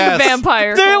scheme Yes.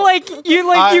 vampire. They're like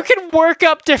I- you can work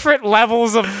up different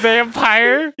levels of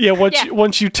vampire. Yeah, Yeah.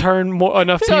 once you turn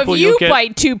enough So people, if you'll you get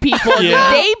bite 2 people, and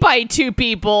Yeah. then they bite 2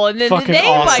 people, and then Fucking they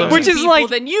awesome. bite 2 Which is people, like-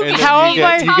 then you And get then how to be am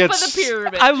at I- the you top get of the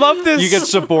pyramid. I love this. You get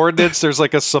subordinates. There's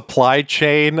like a supply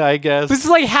chain, I guess. This is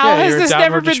like how Yeah, has you're a this never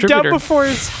downward been done distributor. before?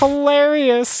 It's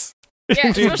hilarious. Yeah,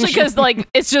 especially because like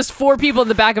it's just 4 people in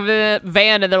the back of a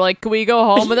van, and they're like, "Can we go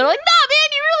home?" And they're like, "No,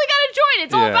 man, you really gotta join.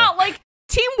 It's all Yeah. about like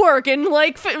teamwork and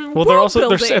like well, they're also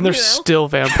building, they're you know? still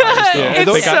vampires. Though. Yeah,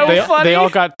 It's they so funny. They all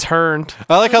got turned.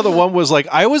 I like how the one was like,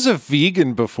 I was a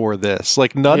vegan before this.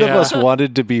 Like, none of Yeah. us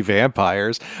wanted to be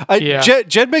vampires. Yeah.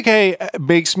 Jed McKay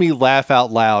makes me laugh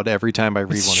out loud every time I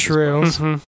read It's one true. of his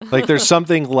Mhm. books. Like, there's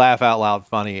something laugh out loud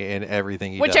funny in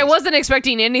everything he Which does. I wasn't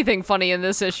expecting anything funny in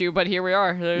this issue, but here we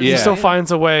are. There's- He Yeah. still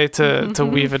finds a way to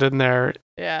weave it in there.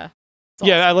 Yeah. It's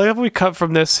Yeah, I love how we cut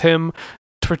from this him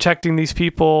protecting these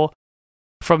people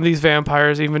from these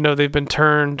vampires, even though they've been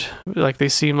turned. Like they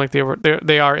seem like they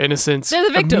are innocent. They're the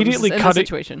victims Immediately in the cutting.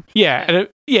 situation. Yeah, and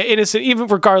innocent. Even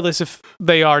regardless if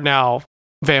they are now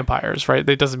vampires, right?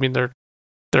 That doesn't mean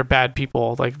they're bad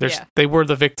people. Like Yeah. they were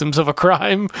the victims of a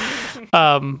crime.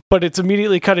 But it's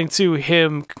immediately cutting to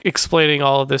him explaining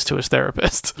all of this to his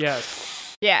therapist, Yes.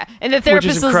 Yeah, and the which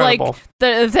therapist is is like, incredible.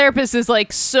 the therapist is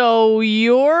like, so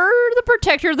you're the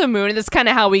protector of the moon, and that's kind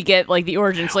of how we get like the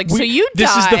origins. Like, so you died.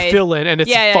 This is the fill-in, and it's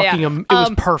Yeah, yeah, fucking. yeah. It was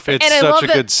Um, perfect. It's and I such love a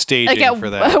that- good staging Like for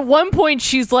at that. one point,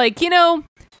 she's like,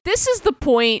 this is the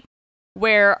point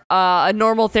where a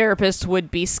normal therapist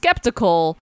would be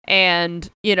skeptical and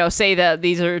say that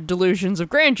these are delusions of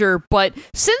grandeur, but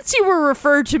since you were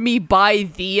referred to me by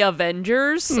the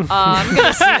Avengers,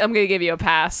 I'm gonna give you a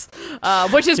pass,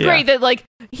 which is Yeah. great that like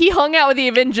he hung out with the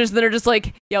Avengers and they're just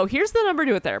like, yo, here's the number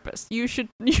to a therapist, you should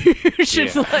Yeah.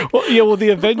 like, Well, the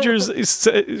Avengers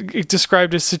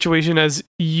described his situation as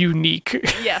unique,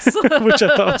 yes. which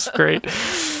I thought was great.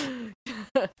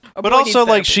 But also,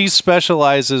 like, she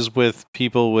specializes with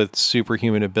people with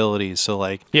superhuman abilities. So,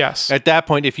 like, Yes. at that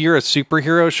point, if you're a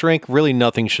superhero shrink, really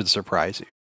nothing should surprise you.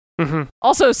 Mm-hmm.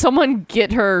 Also, someone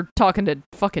get her talking to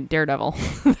fucking Daredevil.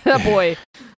 That boy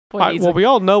needs Well, we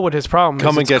all know what his problem is.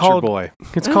 Come and It's get called, your boy.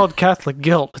 It's called Catholic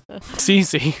guilt. It's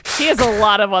easy. He has a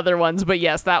lot of other ones, but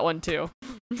yes, that one too.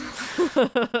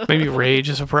 Maybe rage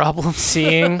is a problem.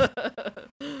 Seeing.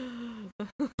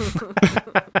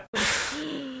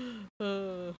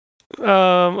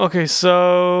 Okay,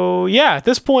 so yeah, at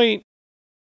this point,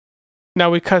 now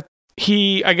we cut.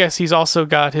 I guess he's also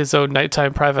got his own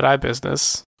nighttime private eye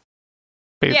business.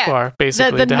 Yeah, Or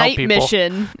basically the to help night people.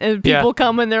 mission, and Yeah. people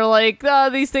come and they're like,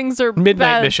 these things are Midnight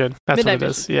bad. mission. That's Midnight what it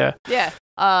is. Yeah. Yeah,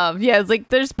 yeah. It's like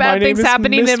there's My bad name things is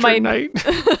happening in Mr. my.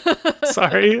 Night.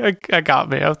 Sorry, I got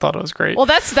me. I thought it was great. Well,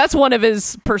 that's one of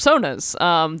his personas.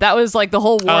 That was like the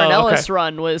whole Warren Oh, okay. Ellis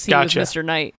run was he Gotcha. was Mr.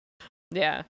 Knight.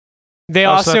 Yeah. They Oh,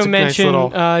 so also that's a nice mention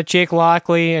little- Jake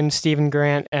Lockley and Stephen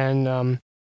Grant and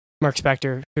Mark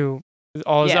Spector, who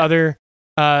all his Yeah. other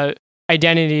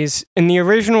identities. In the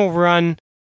original run,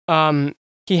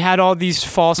 he had all these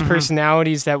false Mhm.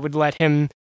 personalities that would let him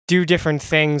do different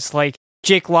things. Like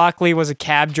Jake Lockley was a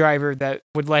cab driver that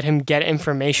would let him get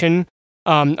information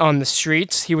on the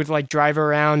streets. He would like drive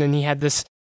around, and he had this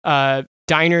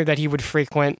diner that he would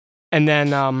frequent. And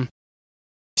then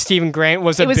Stephen Grant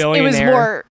was a It was billionaire.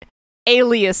 more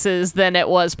aliases than it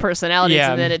was personalities,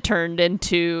 Yeah. and then it turned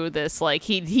into this like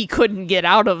he couldn't get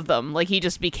out of them. Like he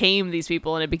just became these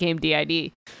people, and it became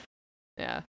DID.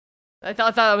 Yeah. I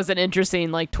thought that was an interesting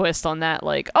like twist on that.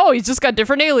 Like, oh, he's just got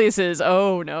different aliases.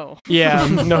 Oh no. Yeah.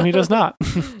 No, he does not.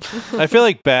 I feel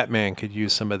like Batman could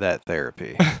use some of that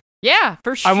therapy. Yeah,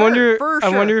 for sure. I wonder. For I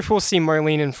sure. wonder if we'll see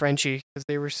Marlene and Frenchie because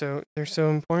they're so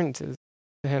important to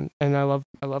him, and I love,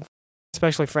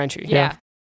 especially Frenchie. Yeah.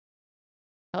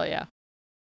 Hell yeah.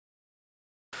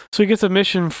 So he gets a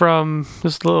mission from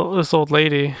this old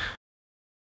lady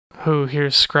who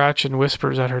hears scratch and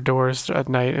whispers at her doors at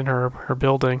night in her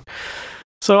building.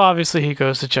 So obviously he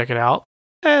goes to check it out,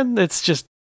 and it's just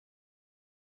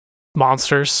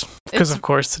monsters because It's- of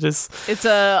course it is. It's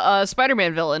a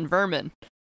Spider-Man villain, Vermin.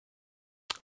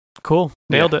 Cool.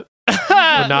 Nailed it. Would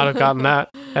not have gotten that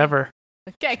ever.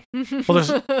 Okay.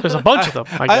 Well, there's a bunch of them,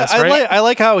 I guess, right? I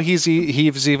like how he's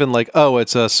even like, oh,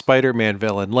 it's a Spider-Man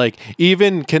villain. Like,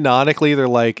 even canonically,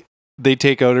 they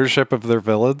take ownership of their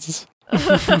villains.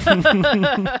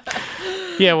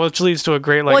 Yeah, which leads to a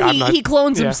great he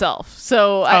clones himself.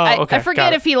 So okay, I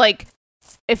forget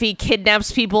if he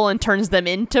kidnaps people and turns them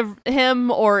into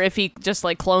him, or if he just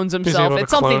like clones himself.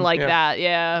 It's something clone, like yeah. that.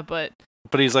 Yeah, but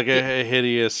he's like a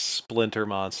hideous splinter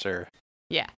monster.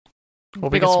 Yeah. Well,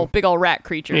 big old rat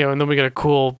creature. And then we get a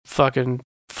cool fucking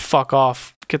fuck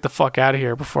off, get the fuck out of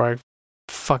here before I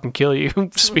fucking kill you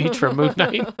speech from Moon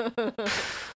Knight.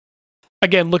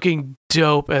 Again, looking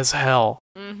dope as hell.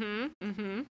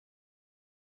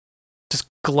 Just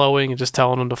glowing and just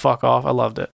telling him to fuck off. I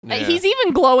loved it. Yeah. He's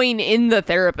even glowing in the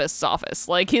therapist's office.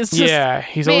 Like he's just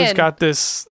he's always got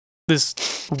this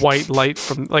white light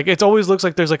from it always looks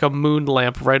like there's like a moon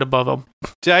lamp right above him.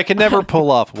 See, I can never pull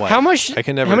off white. How many do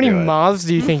it. moths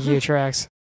do you think he attracts?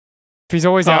 If he's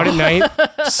always out at night.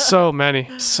 So many.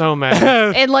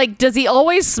 And like, does he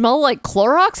always smell like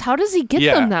Clorox? How does he get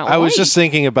them that way? I was just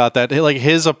thinking about that. Like,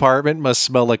 his apartment must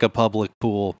smell like a public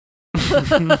pool.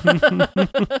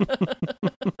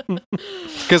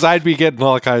 Because I'd be getting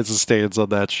all kinds of stains on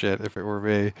that shit if it were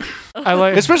me.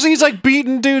 Especially he's like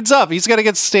beating dudes up. He's got to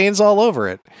get stains all over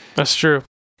it. That's true.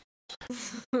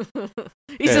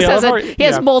 He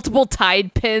has multiple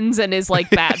Tide pins in his like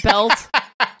bat belt.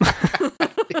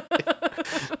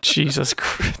 Jesus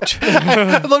Christ.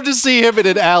 I'd love to see him in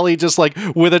an alley just like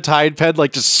with a Tide pen,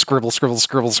 like just scribble.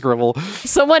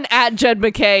 Someone at Jed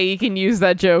McKay, you can use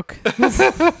that joke.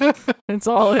 That's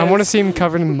all it is. I want to see him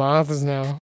covered in moths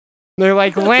now. They're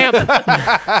like lamp.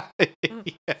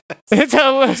 It's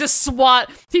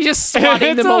He's just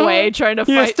swatting them away, trying to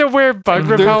fight. He has to wear bug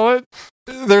repellent.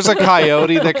 There's a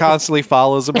coyote that constantly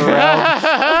follows him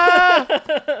around.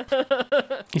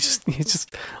 He's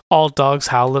just all dogs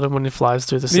howl at him when he flies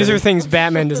through the city. These are things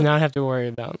Batman does not have to worry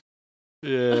about.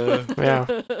 Yeah.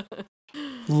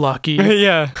 Lucky.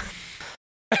 Yeah.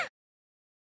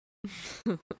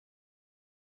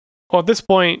 Well, at this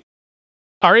point,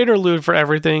 our interlude for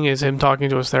everything is him talking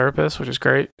to his therapist, which is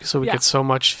great. So we get so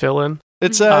much fill-in.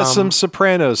 It's some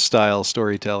Sopranos style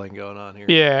storytelling going on here.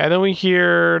 Yeah, and then we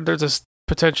hear there's a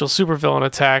potential supervillain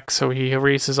attack, so he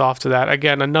races off to that.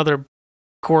 Again, another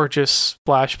gorgeous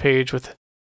splash page with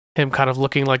him kind of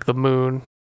looking like the moon.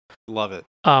 Love it.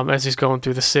 As he's going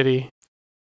through the city.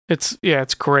 It's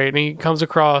great. And he comes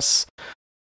across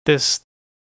this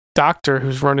doctor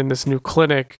who's running this new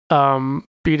clinic,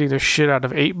 beating the shit out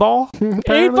of 8-Ball.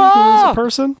 8-Ball! Who's a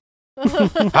person.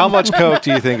 How much coke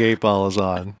do you think 8-Ball is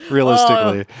on,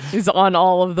 realistically? He's on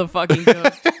all of the fucking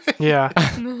coke. Yeah.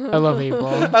 I love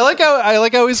 8-Ball. I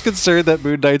like how he's concerned that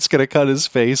Moon Knight's gonna cut his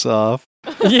face off.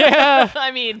 Yeah.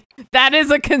 I mean, that is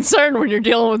a concern when you're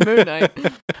dealing with Moon Knight.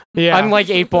 Yeah. Unlike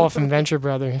 8-Ball from Venture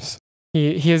Brothers.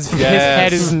 His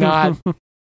head is not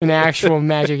an actual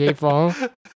magic 8-Ball.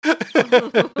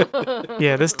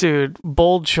 Yeah, this dude,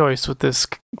 bold choice with this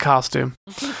costume.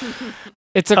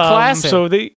 It's a classic. So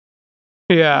they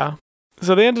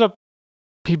ended up,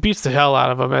 he beats the hell out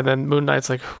of him, and then Moon Knight's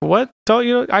like, what? Don't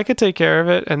you know, I could take care of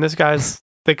it. And this guy's,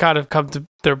 they kind of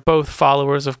they're both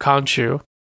followers of Khonshu.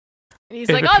 And he's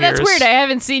like, oh, that's weird. I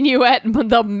haven't seen you at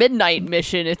the midnight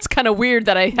mission. It's kind of weird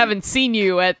that I haven't seen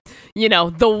you at,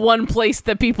 the one place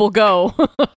that people go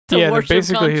to worship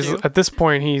basically, Khonshu. at this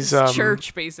point, he's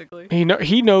church, basically.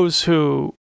 He knows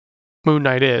who Moon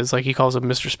Knight is. Like, he calls him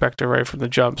Mr. Spectre right from the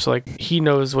jump. So, like, he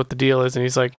knows what the deal is, and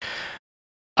he's like,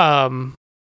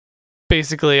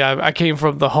 basically, I came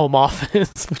from the home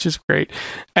office, which is great.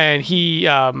 And he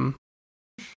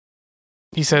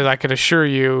says, I can assure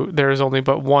you there is only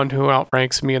but one who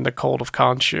outranks me in the cult of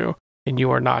Khonshu, and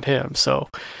you are not him. So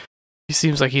he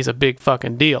seems like he's a big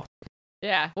fucking deal.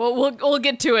 Yeah, well, we'll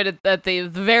get to it at the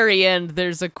very end.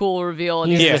 There's a cool reveal.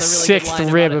 And he's the really sixth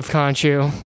rib of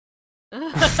Khonshu.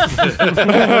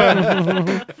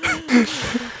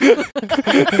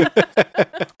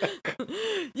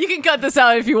 You can cut this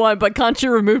out if you want, but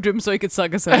Khonshu removed him so he could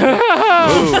suck us out.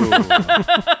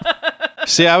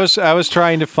 See, I was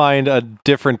trying to find a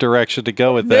different direction to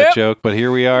go with that joke, but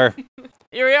here we are.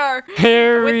 Here we are.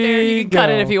 Here we You can cut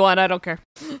it if you want. I don't care.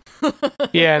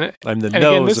 Yeah, I'm the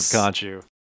nose of Khonshu.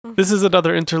 This is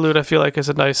another interlude. I feel like is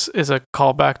a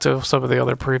callback to some of the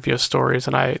other previous stories,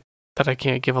 and I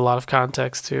can't give a lot of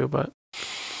context to. But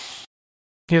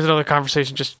here's another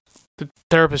conversation. Just the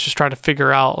therapist just trying to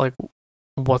figure out like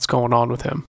what's going on with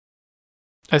him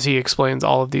as he explains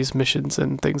all of these missions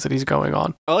and things that he's going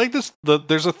on. I like this.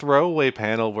 There's a throwaway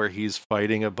panel where he's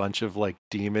fighting a bunch of like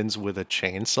demons with a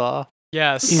chainsaw.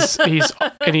 Yes.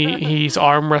 He's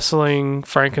arm wrestling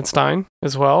Frankenstein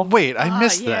as well. Wait, I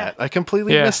missed yeah. that. I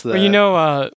completely Yeah. missed that.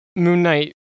 Well, Moon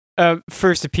Knight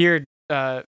first appeared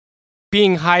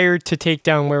being hired to take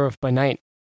down Werewolf by Night.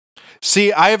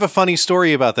 See, I have a funny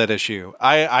story about that issue.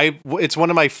 It's one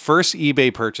of my first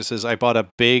eBay purchases. I bought a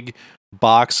big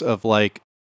box of like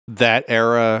that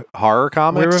era horror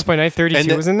comics. Werewolf by Night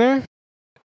 32 was in there?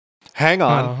 Hang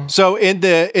on. Oh. So in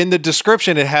the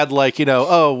description, it had like,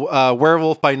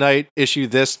 Werewolf by Night issue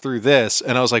this through this.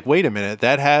 And I was like, wait a minute,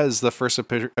 that has the first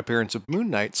appearance of Moon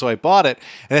Knight. So I bought it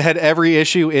and it had every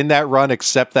issue in that run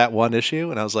except that one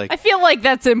issue. And I was like, I feel like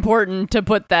that's important to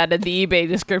put that in the eBay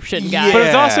description, guys. yeah, But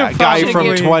it's also guy from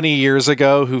probably- 20 years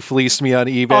ago who fleeced me on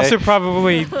eBay. Also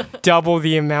probably double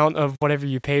the amount of whatever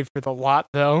you paid for the lot,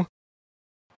 though.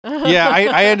 Yeah,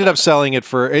 I ended up selling it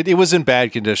for, it was in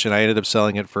bad condition. I ended up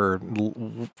selling it for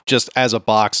just as a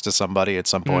box to somebody at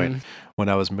some point when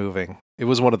I was moving. It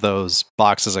was one of those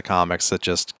boxes of comics that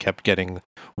just kept getting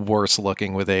worse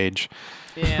looking with age.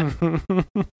 Yeah.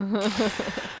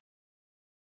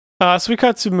 So we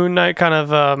cut to Moon Knight kind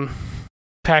of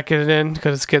packing it in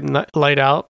because it's getting light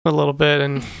out a little bit,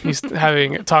 and he's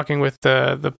talking with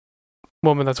the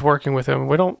woman that's working with him.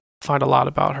 We don't find a lot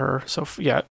about her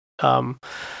yet.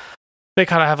 They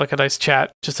kind of have like a nice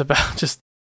chat just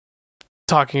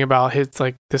talking about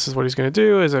this is what he's going to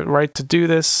do. Is it right to do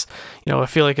this? I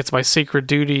feel like it's my sacred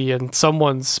duty, and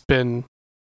someone's been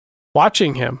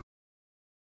watching him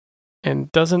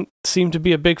and doesn't seem to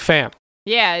be a big fan.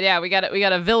 Yeah, we got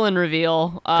a villain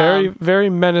reveal. Very,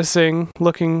 very menacing,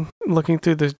 looking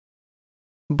through the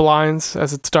blinds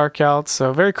as it's dark out.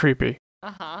 So very creepy.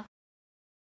 Uh-huh.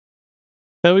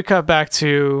 Then we cut back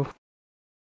to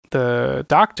the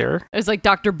doctor. It's like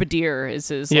Dr. Badir is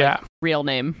his real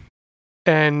name.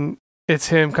 And it's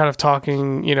him kind of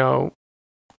talking,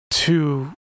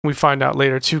 we find out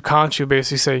later, to Khonshu,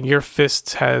 basically saying, your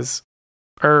fist has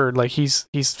erred, like he's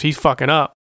fucking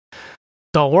up.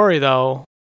 Don't worry though.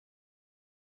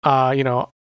 He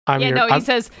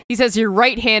says your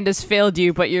right hand has failed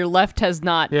you, but your left has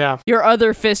not. Yeah. Your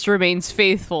other fist remains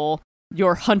faithful,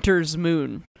 your hunter's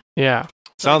moon. Yeah.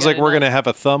 Sounds like we're going to have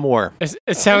a thumb war.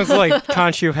 It sounds like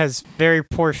Khonshu has very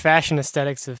poor fashion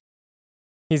aesthetics.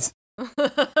 He's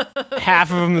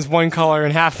half of them is one color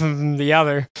and half of them the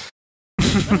other.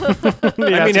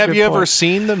 Have you ever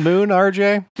seen the moon,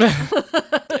 RJ?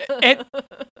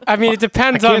 It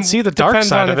depends I on can't see the dark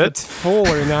side of if it. it's full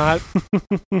or not.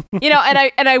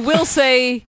 And I will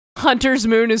say Hunter's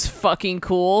Moon is fucking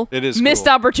cool. It is missed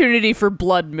cool. opportunity for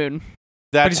Blood Moon.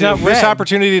 That's he's not missed red.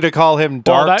 opportunity to call him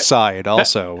Dark Side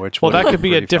also, which that would could be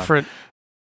a pretty fun. different.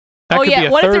 That could be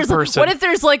a what third if person. What if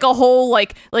there's like a whole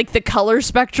like the color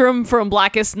spectrum from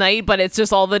Blackest Night, but it's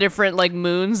just all the different like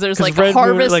moons? There's like Red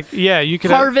Harvest, Moon, you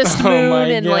could Harvest Oh Moon my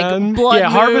and God. like Blood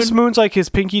Moon. Harvest Moon's like his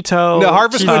pinky toe. No,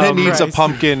 Harvest Moon Jesus needs Christ. a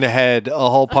pumpkin head, a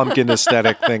whole pumpkin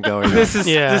aesthetic thing going on.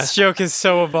 This joke is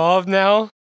so evolved now.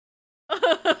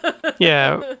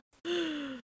 Yeah.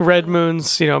 Red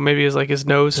Moon's, maybe is like his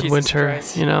nose in Jesus winter,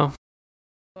 Christ.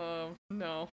 Oh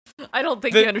no, I don't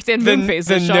think you understand moon phases.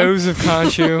 The Sean. nose of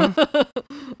Khonshu.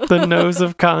 the nose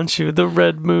of Khonshu, the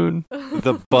red moon.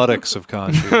 The buttocks of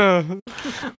Khonshu.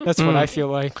 That's what I feel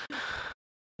like.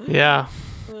 Yeah.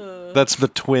 That's the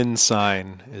twin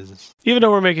sign. Even though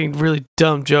we're making really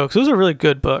dumb jokes, it was a really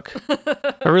good book.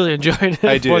 I really enjoyed it.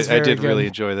 I was very did good. really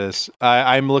enjoy this.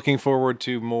 I'm looking forward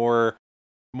to more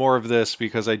of this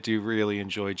because I do really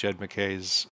enjoy Jed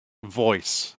McKay's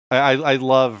voice. I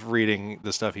love reading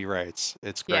the stuff he writes.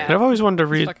 It's great. Yeah. And I've always wanted to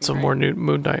read fucking some great. more new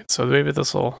Moon Knight, so maybe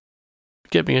this will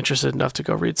get me interested enough to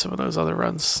go read some of those other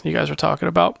runs you guys were talking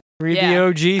about. Read Yeah. the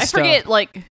OG I stuff. forget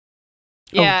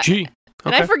yeah, Oh, gee.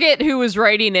 and I forget who was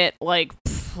writing it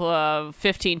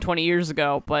 15, 20 years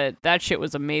ago, but that shit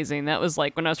was amazing. That was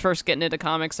like when I was first getting into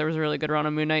comics, there was a really good run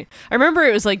on Moon Knight. I remember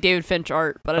it was like David Finch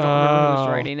art, but I don't remember who was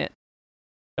Oh. writing it.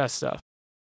 that stuff.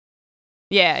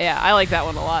 Yeah, I like that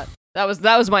one a lot. That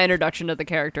was my introduction to the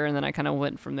character, and then I kind of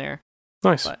went from there.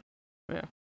 Nice. But-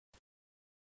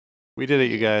 We did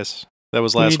it, you guys. That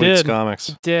was last We week's did.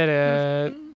 comics. Did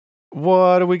it.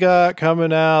 What do we got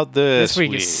coming out this This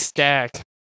week is stacked.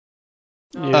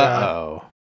 Yeah.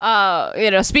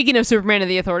 Uh-oh. Speaking of Superman and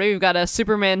the Authority, we've got a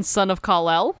Superman Son of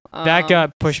Kal-El. That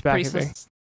got pushed back a pretty bit.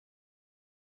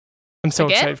 I'm so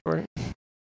Again? excited for it.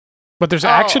 But there's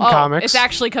Action Comics. It's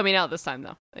actually coming out this time,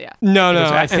 though. Yeah. No,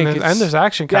 There's I think and there's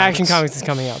Action the Comics. Action Comics is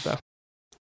coming out though.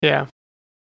 Yeah.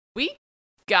 We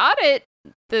got it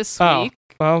this Oh. week.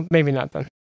 Well, maybe not then.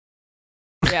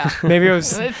 Yeah. Maybe it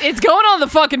was. It's going on the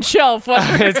fucking shelf.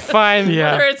 Whether It's fine.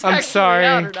 Yeah. whether it's I'm actually sorry.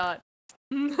 out or not.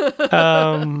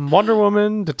 Wonder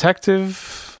Woman,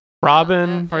 Detective,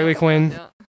 Robin. Harley Quinn. Yeah.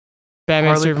 Batman,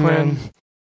 Harley Superman, Quinn.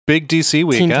 Big DC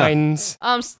week, Teen huh? Titans.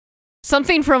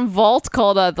 Something from Vault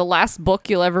called The Last Book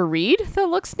You'll Ever Read. That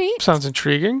looks neat. Sounds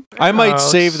intriguing. I might let's-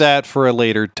 save that for a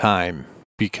later time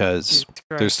because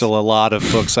there's still a lot of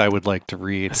books I would like to I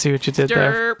read. see what you did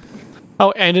there. Derp.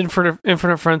 Oh, and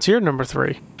Infinite Frontier number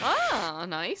 3. Ah,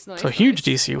 nice. So huge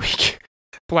DC week.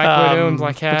 Black Widow and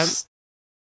Black Cat. looks-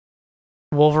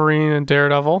 Wolverine and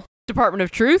Daredevil. Department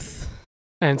of Truth.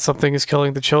 And Something is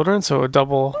Killing the Children, so a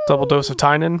double dose of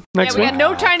Tynan next Yeah, we week. got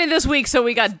no China this week, so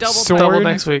we got double Sword. Double Tynan.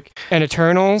 next week. And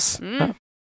Eternals.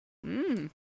 Mm.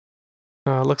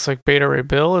 Looks like Beta Ray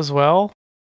Bill as well.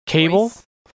 Cable. Voice.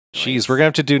 Jeez, we're gonna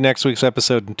have to do next week's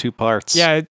episode in 2 parts.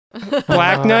 Yeah,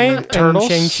 Black Knight Turtles.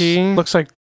 and Shang-Chi. Looks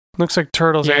like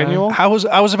Turtles Yeah. annual. I was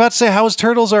about to say, how is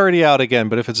Turtles already out again?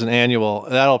 But if it's an annual,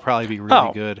 that'll probably be really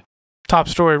Oh. good. Top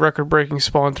story: record-breaking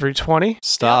Spawn 320.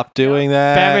 Stop doing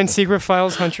that. Batman Secret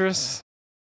Files Huntress.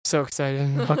 So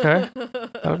excited. Okay,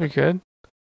 that would be good.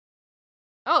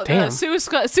 Oh, Damn.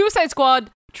 the Suicide Squad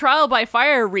Trial by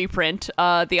Fire reprint,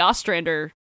 the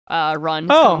Ostrander run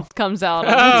comes out.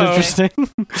 on Oh. That's Tuesday.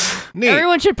 interesting. Neat.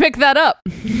 Everyone should pick that up.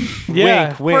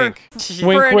 Yeah. Wink, wink.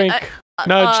 Wink, an- wink.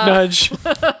 Nudge, nudge.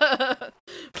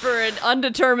 For an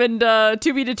undetermined,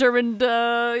 to be determined,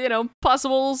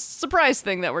 possible surprise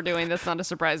thing that we're doing. That's not a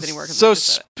surprise anymore. 'cause I So, just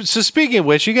said it. so speaking of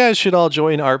which, you guys should all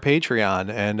join our Patreon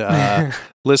and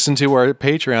listen to our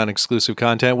Patreon exclusive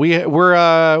content.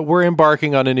 We're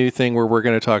embarking on a new thing where we're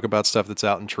going to talk about stuff that's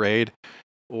out in trade,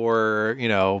 or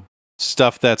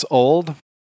stuff that's old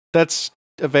that's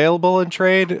available in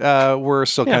trade. We're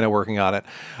still kind of working on it.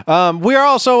 We are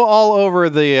also all over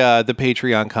the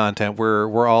Patreon content.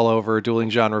 We're all over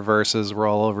Dueling Genre Versus. We're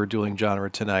all over Dueling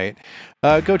Genre Tonight.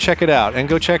 Go check it out, and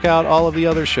go check out all of the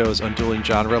other shows on Dueling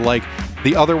Genre, like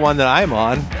the other one that I'm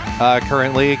on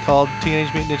currently called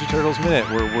Teenage Mutant Ninja Turtles Minute,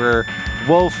 where we're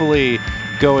woefully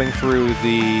going through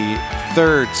the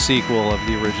third sequel of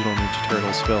the original Ninja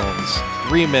Turtles films,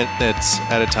 3 minutes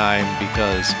at a time,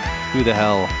 because who the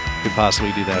hell could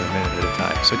possibly do that a minute at a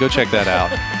time? So go check that out.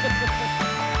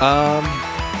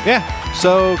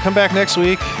 So come back next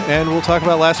week and we'll talk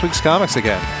about last week's comics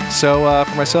again. So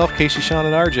for myself, Casey, Sean,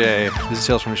 and RJ, this is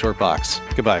Tales from a Short Box.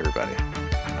 Goodbye, everybody.